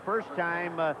 The first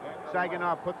time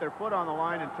Saginaw put their foot on the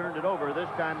line and turned it over, this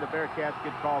time the Bearcats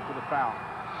get called for the foul.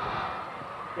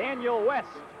 Daniel West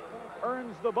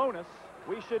earns the bonus.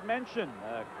 We should mention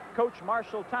Coach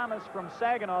Marshall Thomas from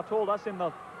Saginaw told us in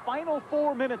the final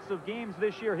 4 minutes of games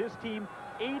this year, his team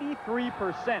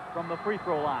 83% from the free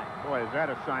throw line. Boy, is that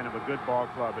a sign of a good ball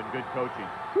club and good coaching.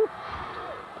 Whew.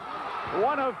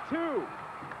 1 of 2.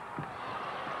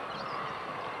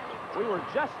 We were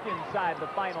just inside the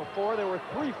final 4. There were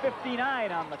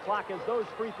 3:59 on the clock as those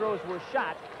free throws were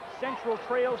shot. Central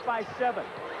trails by 7.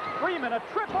 Freeman, a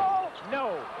triple.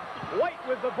 No. White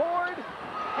with the board,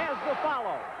 has the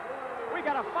follow. We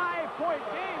got a 5-point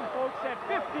game, folks, at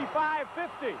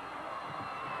 55-50.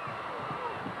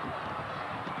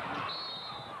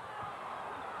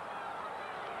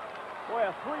 Boy,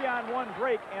 a 3-on-1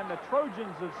 break, and the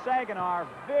Trojans of Saginaw are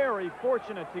very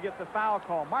fortunate to get the foul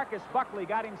call. Marcus Buckley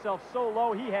got himself so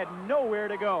low he had nowhere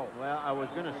to go. Well, I was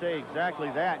going to say exactly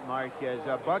that, Mark, as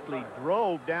Buckley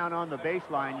drove down on the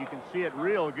baseline. You can see it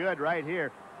real good right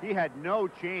here. He had no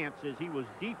chance as he was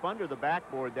deep under the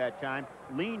backboard that time,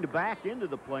 leaned back into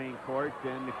the playing court,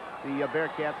 and the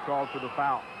Bearcats called for the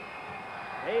foul.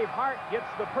 Dave Hart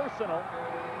gets the personal.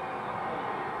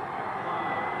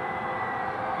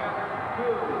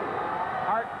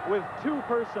 Hart with 2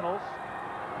 personals.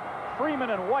 Freeman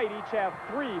and White each have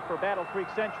 3 for Battle Creek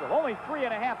Central. Only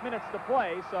 3.5 minutes to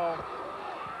play, so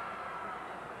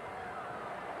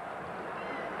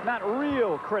not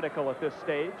real critical at this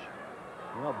stage.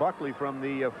 Well, Buckley from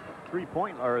the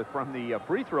three-point or from the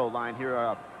free throw line here,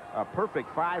 a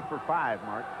perfect 5 for 5,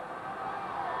 Mark.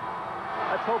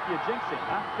 Let's hope you jinx it,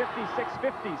 huh?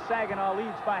 56-50. Saginaw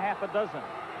leads by half a dozen.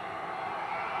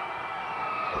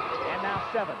 And now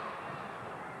 7.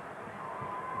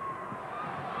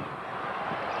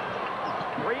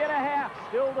 3.5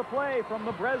 still to play from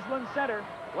the Breslin Center.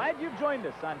 Glad you've joined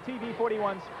us on TV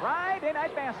 41's Friday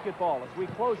Night Basketball as we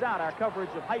close out our coverage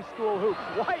of high school hoops.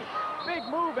 White, big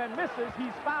move and misses.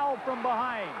 He's fouled from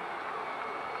behind.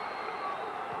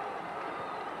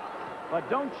 But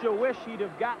don't you wish he'd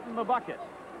have gotten the bucket?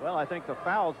 Well, I think the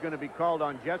foul's going to be called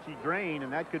on Jesse Drain,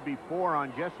 and that could be 4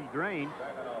 on Jesse Drain.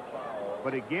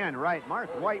 But again, right, Mark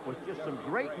White with just some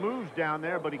great moves down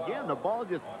there, but again, the ball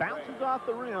just bounces off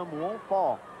the rim, won't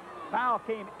fall. Foul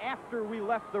came after we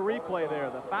left the replay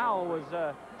there. The foul was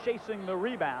chasing the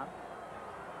rebound.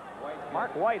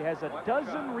 Marc White has a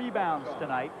dozen rebounds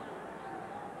tonight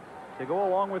to go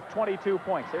along with 22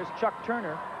 points. There's Chuck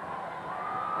Turner.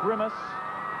 Grimace,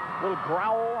 little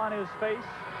growl on his face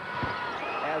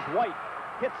as White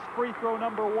hits free throw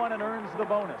number 1 and earns the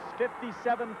bonus.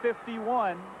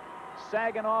 57-51,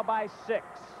 Saginaw by 6.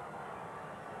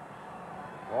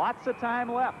 Lots of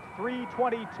time left.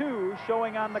 3:22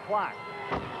 showing on the clock.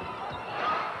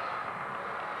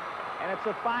 And it's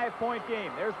a 5-point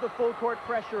game. There's the full court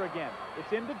pressure again.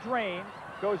 It's into Drain.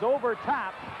 Goes over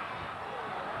top.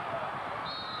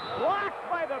 Blocked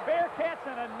by the Bearcats,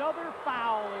 and another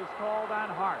foul is called on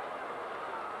Hart.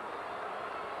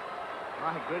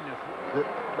 My goodness.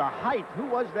 The height. Who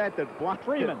was that blocked?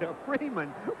 Freeman.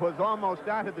 Freeman was almost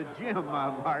out of the gym,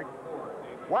 Mark.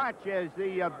 Watch as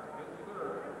the...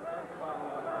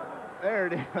 there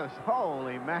it is.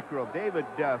 Holy mackerel. David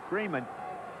Freeman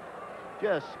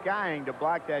just skying to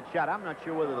block that shot. I'm not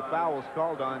sure whether the foul was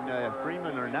called on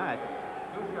Freeman or not.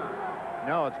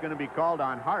 No, it's going to be called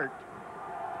on Hart.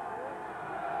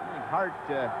 I think Hart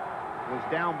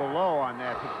was down below on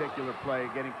that particular play,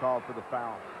 getting called for the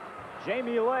foul.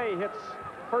 Jamie Lay hits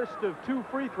first of 2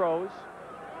 free throws.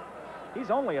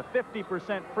 He's only a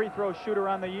 50% free throw shooter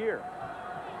on the year.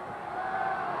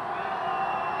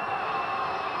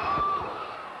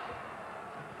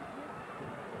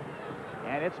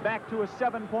 It's back to a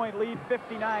 7-point lead,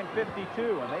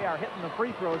 59-52, and they are hitting the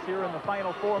free throws here in the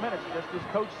final 4 minutes, just as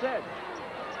Coach said.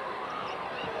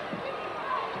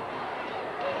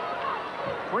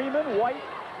 Freeman, White,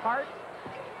 Hart,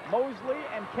 Mosley,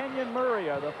 and Kenyon Murray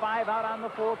are the 5 out on the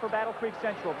floor for Battle Creek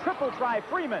Central. Triple try,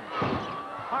 Freeman.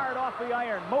 Hard off the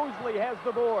iron. Mosley has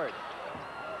the board.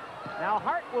 Now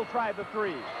Hart will try the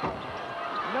 3.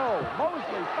 No,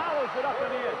 Mosley follows it up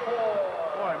and in.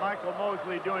 Boy, Michael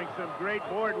Mosley doing some great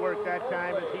board work that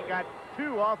time as he got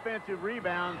 2 offensive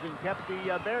rebounds and kept the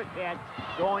Bearcats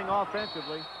going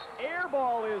offensively. Air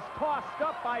ball is tossed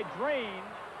up by Drain.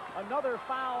 Another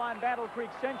foul on Battle Creek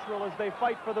Central as they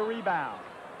fight for the rebound.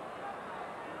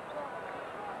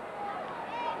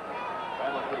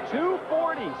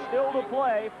 2:40 still to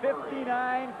play,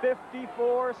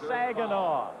 59-54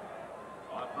 Saginaw.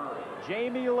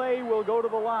 Jamie Lay will go to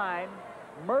the line.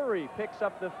 Murray picks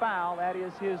up the foul. That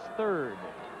is his 3rd.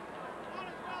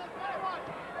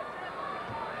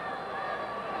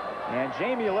 And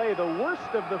Jamie Lay, the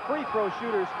worst of the free throw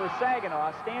shooters for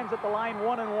Saginaw, stands at the line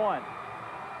 1-1.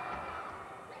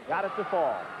 Got it to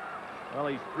fall. Well,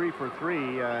 he's 3 for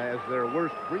 3 as their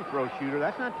worst free throw shooter.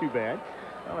 That's not too bad.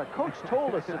 Well, the coach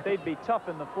told us that they'd be tough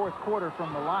in the 4th quarter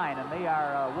from the line, and they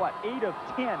are, 8 of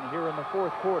 10 here in the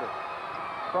 4th quarter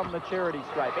from the charity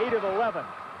stripe. 8 of 11.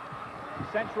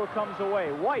 Central comes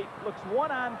away. White looks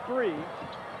 1 on 3.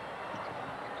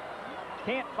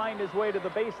 Can't find his way to the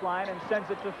baseline and sends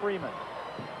it to Freeman.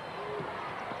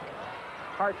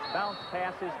 Hart's bounce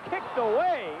pass is kicked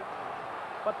away,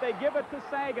 but they give it to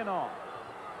Saginaw.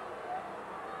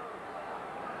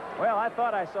 Well, I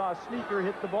thought I saw a sneaker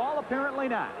hit the ball. Apparently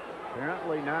not.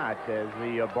 Apparently not, as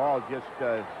the ball just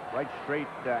right straight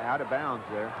out of bounds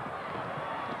there.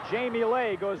 Jamie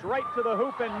Lay goes right to the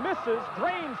hoop and misses.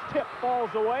 Drain's tip falls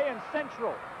away, and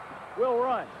Central will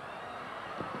run.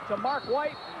 To Marc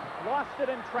White, lost it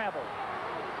and traveled.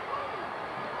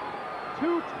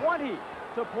 2:20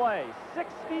 to play,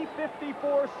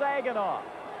 60-54 Saginaw,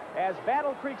 as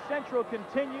Battle Creek Central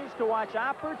continues to watch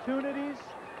opportunities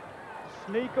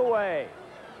sneak away.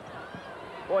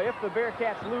 Boy, if the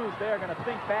Bearcats lose, they're going to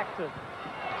think back to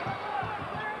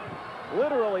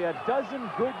literally a dozen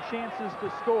good chances to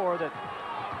score that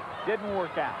didn't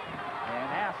work out. And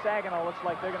now Saginaw looks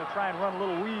like they're going to try and run a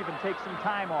little weave and take some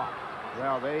time off.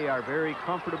 Well, they are very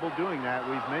comfortable doing that.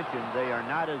 We've mentioned they are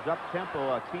not as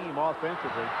up-tempo a team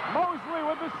offensively. Mosley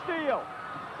with the steal.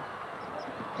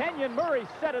 Kenyon Murray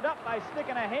set it up by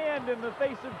sticking a hand in the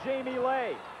face of Jamie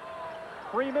Lay.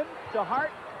 Freeman to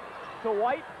Hart to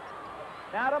White.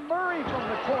 Now to Murray from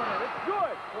the corner. It's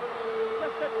good.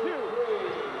 Just a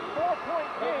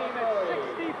 4-point game at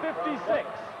 60-56.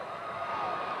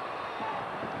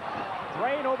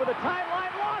 Drain over the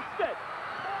timeline, lost it.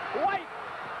 White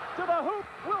to the hoop,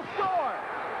 will score.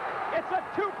 It's a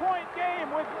 2-point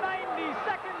game with 90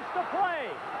 seconds to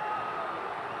play.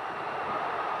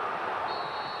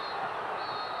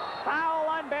 Foul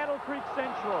on Battle Creek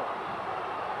Central.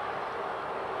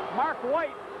 Marc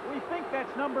White, we think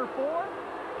that's number 4.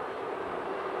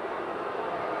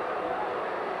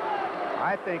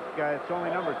 I think it's only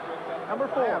number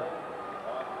 4.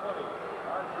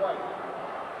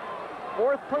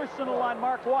 4th personal on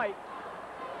Marc White.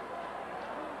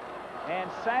 And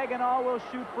Saginaw will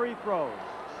shoot free throws.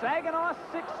 Saginaw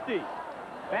 60.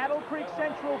 Battle Creek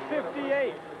Central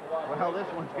 58. Well, this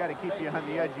one's got to keep you on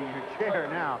the edge of your chair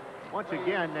now. Once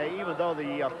again, even though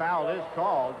the foul is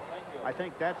called, I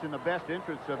think that's in the best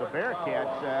interest of the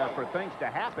Bearcats for things to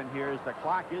happen here as the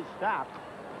clock is stopped.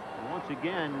 And once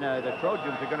again, the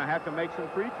Trojans are going to have to make some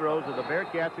free throws or the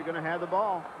Bearcats are going to have the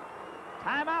ball.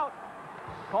 Timeout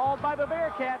called by the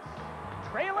Bearcats,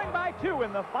 trailing by 2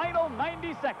 in the final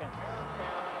 90 seconds.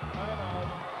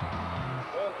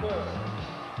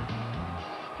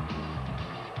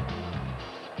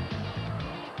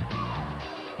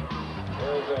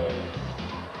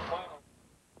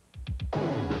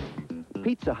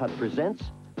 Pizza Hut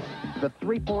presents the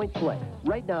 3-point play.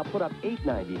 Right now, put up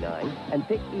 $8.99 and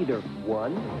pick either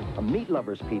 1, a meat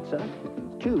lover's pizza,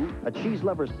 2, a cheese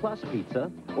lovers plus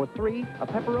pizza, or 3, a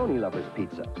pepperoni lovers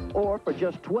pizza. Or for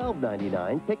just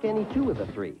 $12.99, pick any 2 of the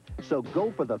 3. So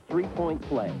go for the 3-point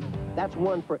play. That's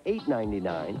 1 for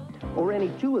 $8.99, or any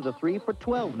 2 of the 3 for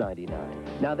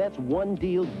 $12.99. Now that's one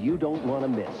deal you don't want to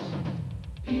miss.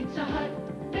 Pizza Hut,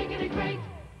 making it great.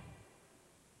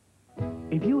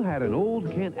 If you had an old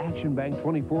Kent Action Bank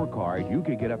 24 card, you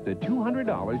could get up to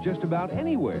 $200 just about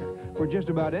anywhere for just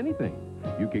about anything.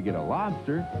 You could get a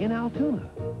lobster in Altoona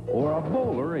or a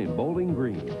bowler in Bowling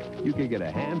Green. You could get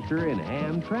a hamster in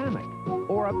Hamtramck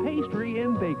or a pastry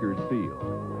in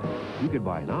Bakersfield. You could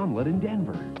buy an omelet in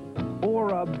Denver or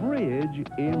a bridge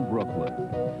in Brooklyn.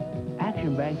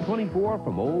 Action Bank 24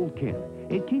 from Old Kent.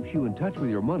 It keeps you in touch with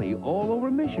your money all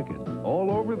over Michigan,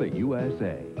 all over the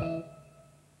USA.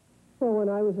 Well, when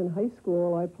I was in high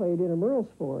school, I played intramural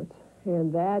sports,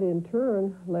 and that in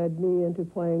turn led me into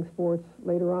playing sports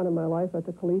later on in my life at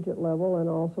the collegiate level and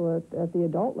also at the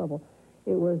adult level.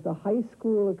 It was the high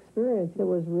school experience that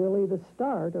was really the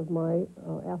start of my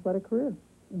athletic career.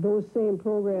 Those same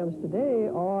programs today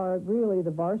are really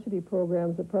the varsity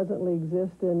programs that presently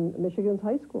exist in Michigan's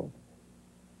high schools.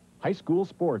 High school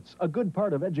sports, a good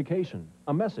part of education.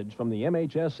 A message from the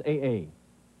MHSAA.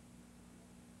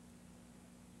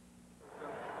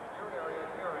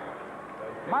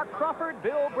 Marc, Crawford,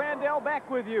 Bill Brandell back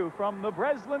with you from the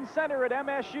Breslin Center at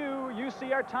MSU. You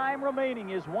see our time remaining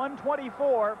is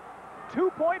 1:24.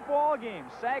 2-point ball game.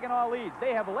 Saginaw leads.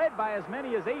 They have led by as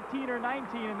many as 18 or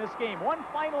 19 in this game. One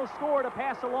final score to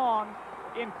pass along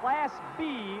in Class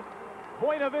B.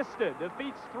 Buena Vista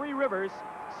defeats Three Rivers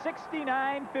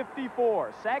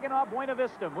 69-54. Saginaw Buena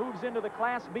Vista moves into the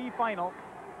Class B final.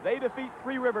 They defeat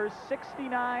Three Rivers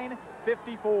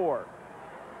 69-54.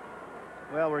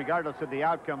 Well, regardless of the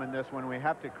outcome in this one, we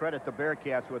have to credit the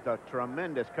Bearcats with a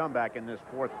tremendous comeback in this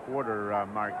fourth quarter,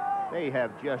 Mark. They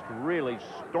have just really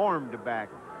stormed back.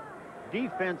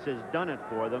 Defense has done it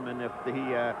for them, and if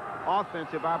the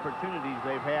offensive opportunities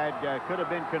they've had could have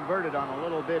been converted on a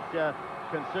little bit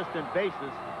consistent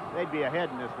basis, they'd be ahead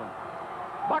in this one.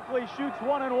 Buckley shoots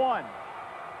 1 and 1.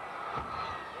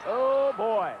 Oh,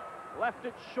 boy. Left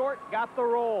it short, got the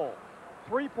roll.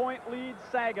 3-point lead,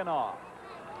 Saginaw.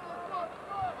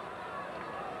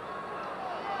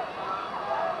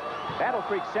 Battle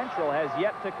Creek Central has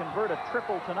yet to convert a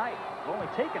triple tonight. They've only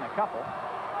taken a couple.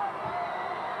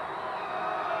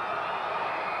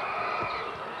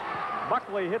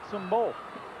 Buckley hits them both.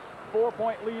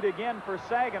 4-point lead again for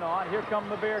Saginaw, and here come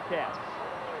the Bearcats.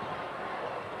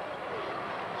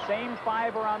 Same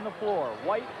five are on the floor.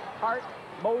 White, Hart,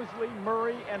 Mosley,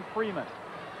 Murray, and Freeman.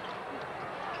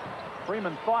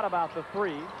 Freeman thought about the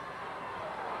three.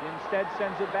 Instead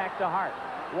sends it back to Hart.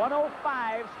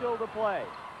 1:05 still to play.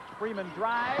 Freeman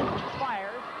drives,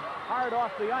 fires, hard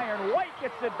off the iron. White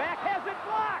gets it back, has it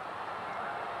blocked!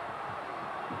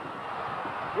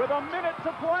 With a minute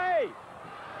to play.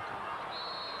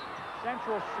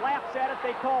 Central slaps at it,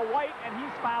 they call White, and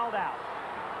he's fouled out.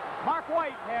 Marc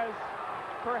White has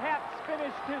perhaps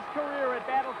finished his career at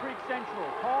Battle Creek Central.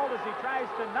 Called as he tries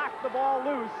to knock the ball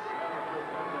loose.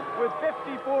 With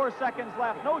 54 seconds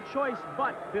left, no choice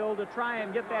but, Bill, to try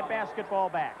and get that basketball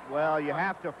back. Well, you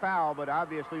have to foul, but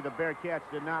obviously the Bearcats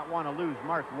did not want to lose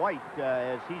Marc White,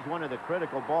 as he's one of the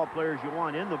critical ball players you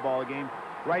want in the ball game.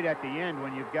 Right at the end,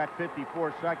 when you've got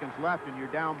 54 seconds left and you're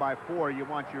down by 4, you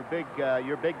want your big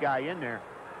guy in there.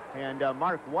 And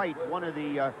Marc White, one of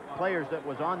the players that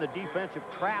was on the defensive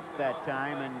trap that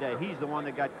time, and he's the one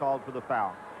that got called for the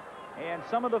foul. And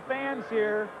some of the fans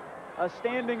here, a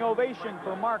standing ovation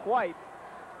for Marc White,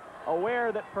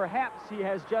 aware that perhaps he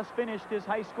has just finished his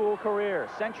high school career.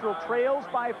 Central trails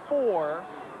by 4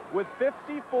 with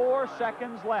 54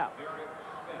 seconds left.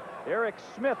 Derrick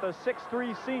Smith, a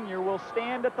 6'3" senior, will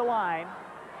stand at the line.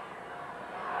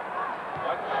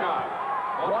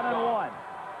 1 and 1.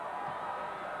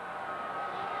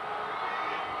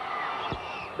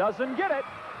 Doesn't get it.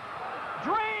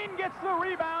 Drain gets the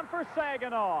rebound for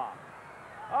Saginaw.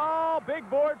 Oh, big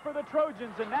board for the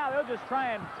Trojans, and now they'll just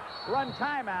try and run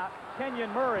timeout.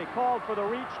 Kenyon Murray called for the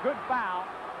reach. Good foul.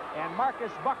 And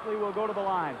Marcus Buckley will go to the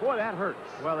line. Boy, that hurts.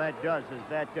 Well, that does, as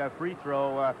that free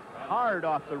throw hard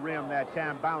off the rim that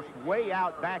time, bounced way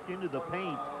out back into the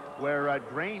paint where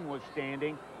Drain was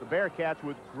standing. The Bearcats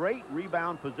with great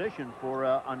rebound position for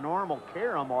a normal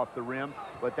carom off the rim,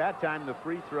 but that time the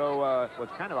free throw was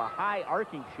kind of a high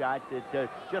arcing shot that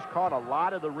just caught a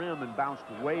lot of the rim and bounced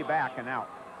way back and out.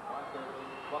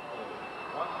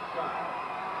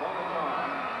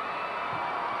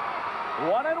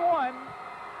 1 and 1.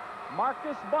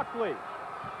 Marcus Buckley.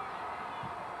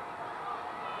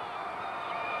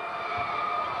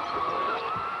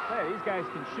 Hey, these guys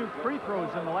can shoot free throws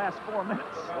in the last 4 minutes.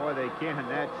 Boy, they can.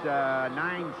 That's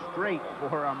 9 straight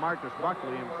for Marcus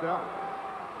Buckley himself.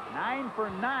 9 for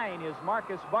 9 is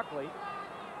Marcus Buckley.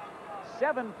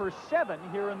 7 for 7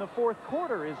 here in the fourth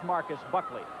quarter is Marcus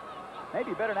Buckley.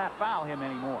 Maybe better not foul him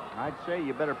anymore. I'd say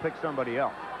you better pick somebody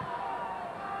else.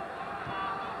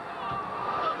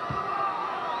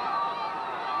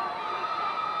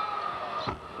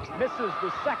 Misses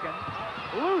the second.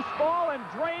 Loose ball, and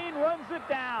Drain runs it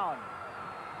down.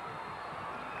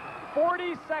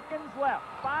 40 seconds left.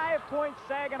 5-point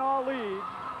Saginaw lead.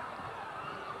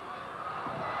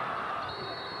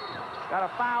 Got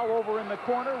a foul over in the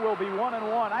corner. Will be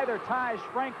 1-1. Either Taj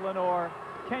Franklin or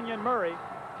Kenyon Murray.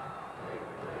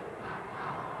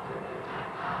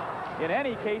 In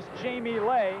any case, Jamie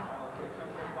Lay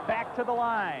back to the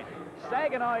line.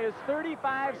 Saginaw is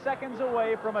 35 seconds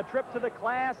away from a trip to the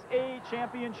Class A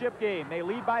championship game. They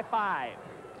lead by 5.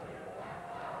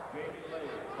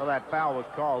 Well, that foul was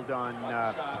called on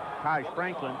Taj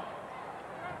Franklin.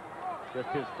 Just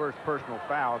his first personal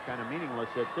foul, kind of meaningless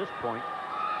at this point.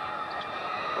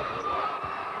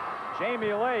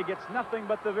 Jamie Lay gets nothing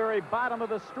but the very bottom of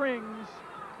the strings.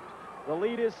 The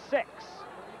lead is 6.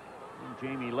 And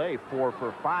Jamie Lay 4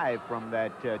 for 5 from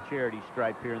that charity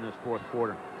stripe here in this fourth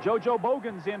quarter. JoJo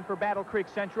Bogan's in for Battle Creek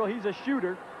Central. He's a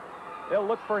shooter. They'll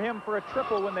look for him for a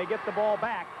triple when they get the ball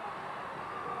back.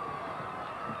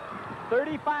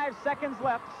 35 seconds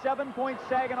left, 7-point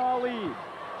Saginaw lead.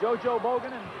 JoJo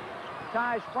Bogan and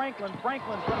Taj Franklin.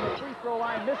 Franklin from the free throw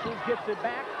line misses, gets it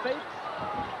back, fakes,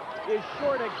 is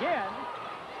short again.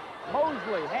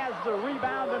 Mosley has the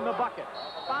rebound and the bucket.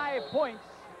 5 points,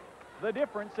 the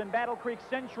difference, in Battle Creek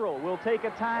Central will take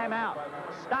a timeout,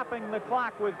 stopping the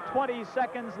clock with 20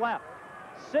 seconds left.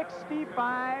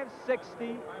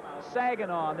 65-60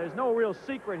 Saginaw. There's no real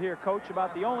secret here, Coach,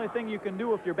 about the only thing you can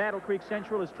do if you're Battle Creek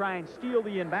Central is try and steal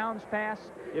the inbounds pass.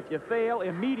 If you fail,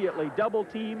 immediately double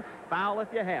team, foul if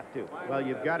you have to. Well,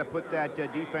 you've got to put that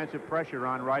defensive pressure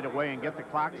on right away and get the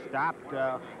clock stopped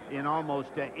in almost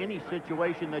any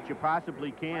situation that you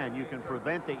possibly can. You can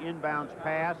prevent the inbounds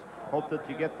pass, hope that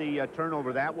you get the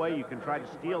turnover that way. You can try to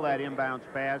steal that inbounds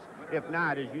pass. If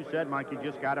not, as you said, Mike, you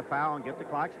just got to foul and get the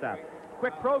clock stopped.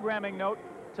 Quick programming note.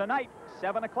 Tonight,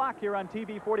 7 o'clock here on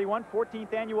TV 41,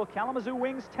 14th Annual Kalamazoo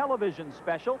Wings television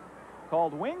special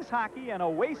called Wings Hockey, an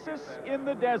Oasis in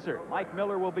the Desert. Mike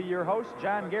Miller will be your host.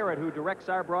 John Garrett, who directs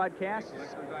our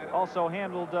broadcasts, also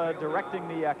handled directing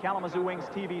the Kalamazoo Wings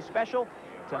TV special.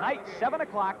 Tonight, 7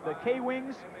 o'clock, the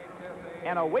K-Wings,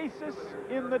 an Oasis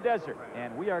in the Desert.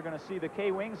 And we are going to see the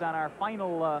K-Wings on our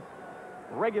final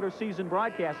regular season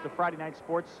broadcast of Friday Night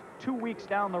Sports 2 weeks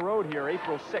down the road here.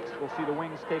 April 6th, we'll see the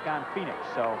Wings take on Phoenix.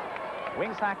 So,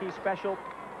 Wings Hockey special,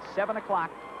 7 o'clock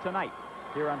tonight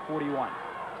here on 41.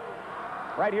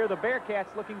 Right here, the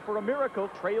Bearcats looking for a miracle,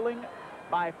 trailing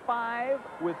by 5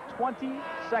 with 20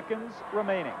 seconds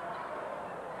remaining.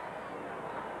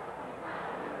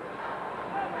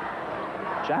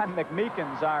 John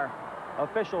McMeekins, our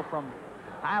official from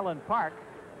Highland Park,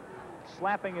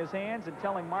 slapping his hands and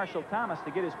telling Marshall Thomas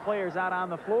to get his players out on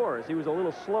the floor as he was a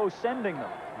little slow sending them.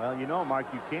 Well, you know, Mark,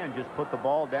 you can just put the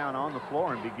ball down on the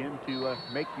floor and begin to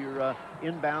make your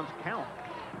inbounds count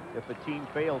if a team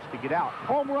fails to get out.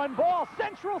 Home run ball.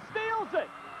 Central steals it.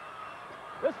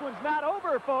 This one's not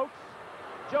over, folks.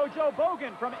 JoJo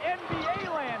Bogan from NBA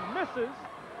land misses.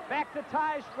 Back to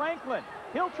Taj Franklin.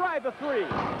 He'll try the three. In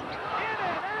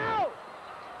and out.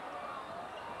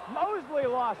 Mosley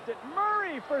lost it.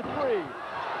 Murray for 3.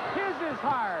 His is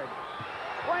hard.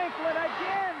 Franklin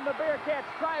again. The Bearcats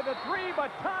try the 3,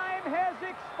 but time has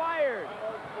expired.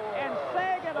 And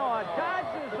Saginaw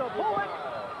dodges a bullet,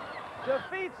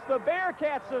 defeats the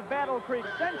Bearcats of Battle Creek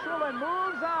Central, and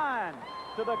moves on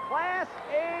to the Class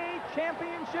A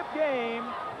championship game.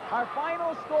 Our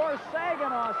final score,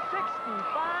 Saginaw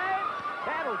 65,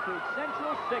 Battle Creek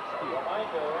Central 60.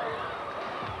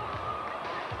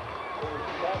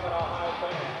 Saginaw High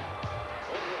fans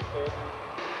interested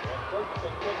in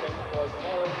purchasing tickets for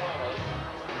tomorrow's finals.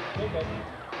 Tickets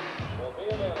will be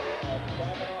available at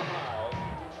Saginaw High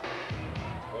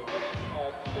beginning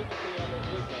at 6 p.m. this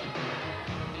evening.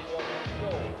 Will be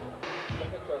sold.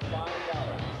 Tickets are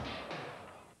 $5.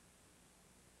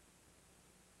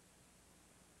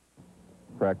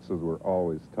 Practices were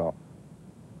always tough.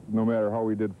 No matter how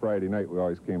we did Friday night, we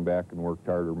always came back and worked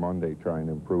harder Monday trying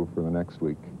to improve for the next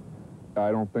week. I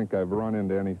don't think I've run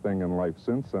into anything in life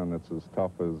since then that's as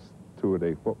tough as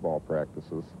two-a-day football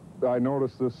practices. I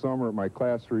noticed this summer at my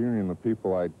class reunion, the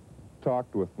people I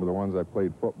talked with were the ones I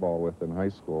played football with in high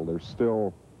school. There's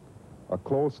still a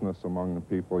closeness among the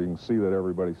people. You can see that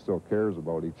everybody still cares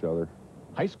about each other.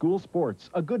 High school sports,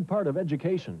 a good part of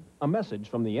education. A message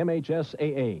from the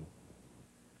MHSAA.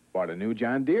 Bought a new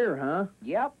John Deere, huh?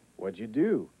 Yep. What'd you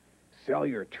do? Sell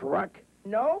your truck?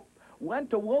 Nope.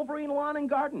 Went to Wolverine Lawn and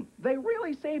Garden. They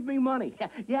really saved me money.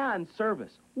 Yeah, and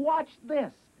service. Watch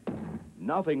this.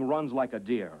 Nothing runs like a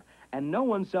Deere, and no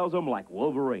one sells them like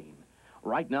Wolverine.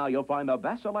 Right now, you'll find the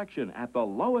best selection at the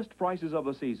lowest prices of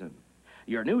the season.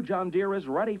 Your new John Deere is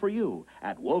ready for you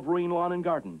at Wolverine Lawn and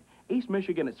Garden, East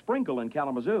Michigan at Sprinkle in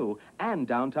Kalamazoo, and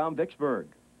downtown Vicksburg.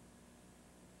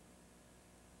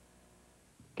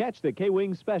 Catch the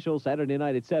K-Wing special Saturday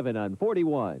night at 7 on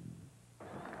 41.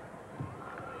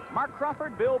 Marc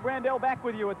Crawford, Bill Brandell back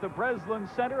with you at the Breslin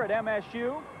Center at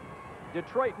MSU.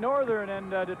 Detroit Northern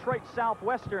and Detroit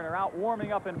Southwestern are out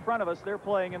warming up in front of us. They're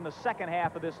playing in the second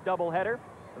half of this doubleheader.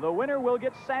 The winner will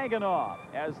get Saginaw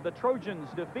as the Trojans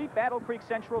defeat Battle Creek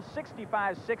Central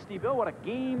 65-60. Bill, what a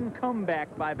game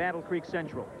comeback by Battle Creek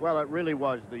Central. Well, it really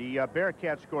was. The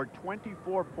Bearcats scored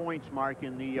 24 points, Mark,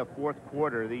 in the fourth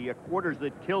quarter. The quarters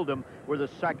that killed them were the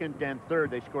second and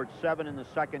third. They scored 7 in the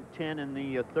second, 10 in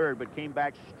the third, but came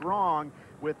back strong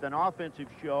with an offensive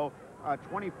show.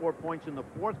 24 points in the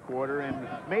fourth quarter, and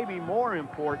maybe more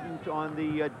important, on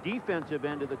the defensive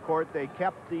end of the court, they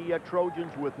kept the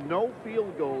Trojans with no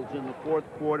field goals in the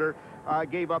fourth quarter.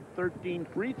 Gave up 13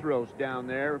 free throws down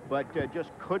there, but just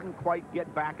couldn't quite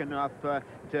get back enough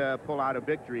to pull out a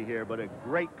victory here, but a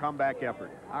great comeback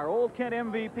effort. Our Old Kent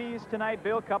MVPs tonight,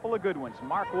 Bill, couple of good ones,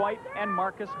 Marc White and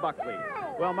Marcus Buckley.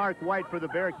 Well, Marc White for the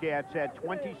Bearcats had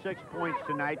 26 points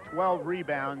tonight, 12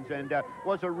 rebounds, and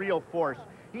was a real force.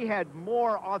 He had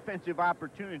more offensive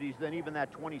opportunities than even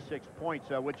that 26 points,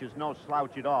 which is no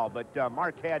slouch at all. But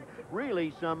Marc had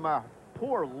really some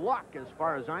poor luck, as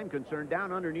far as I'm concerned,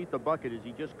 down underneath the bucket, as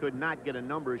he just could not get a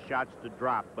number of shots to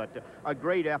drop. But a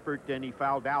great effort, and he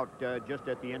fouled out just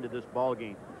at the end of this ball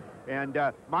game. And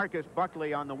Marcus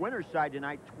Buckley on the winner's side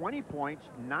tonight, 20 points,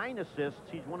 9 assists.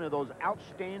 He's one of those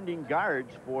outstanding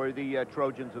guards for the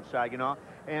Trojans of Saginaw,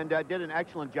 and did an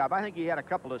excellent job. I think he had a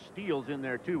couple of steals in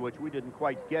there, too, which we didn't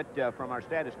quite get from our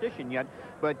statistician yet,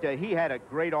 but he had a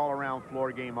great all-around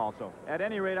floor game also. At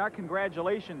any rate, our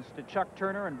congratulations to Chuck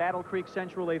Turner and Battle Creek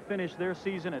Central. They finished their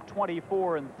season at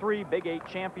 24-3. Big 8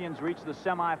 champions reached the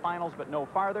semifinals, but no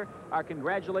farther. Our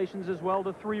congratulations as well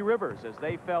to Three Rivers, as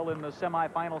they fell in the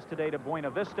semifinals today to Buena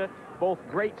Vista. Both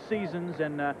great seasons,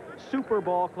 and Super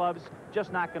Bowl clubs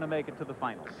just not going to make it to the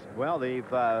finals. Well, they've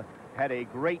had a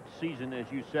great season, as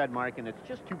you said, Mark, and it's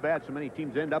just too bad so many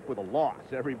teams end up with a loss.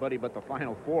 Everybody but the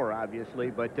Final Four,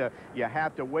 obviously, but you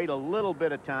have to wait a little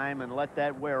bit of time and let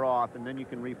that wear off, and then you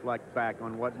can reflect back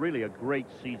on what really a great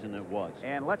season it was.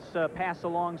 And let's pass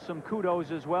along some kudos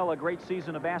as well. A great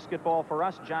season of basketball for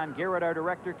us. John Garrett, our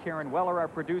director, Karen Weller, our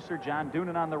producer, John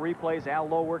Doonan on the replays, Al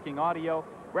Lowe working audio,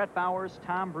 Brett Bowers,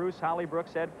 Tom Bruce, Holly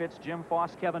Brooks, Ed Fitz, Jim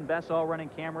Foss, Kevin Bess, all running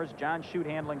cameras, John Shute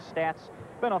handling stats.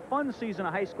 Been a fun season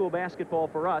of high school basketball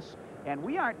for us, and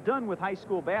we aren't done with high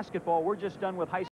school basketball. We're just done with high school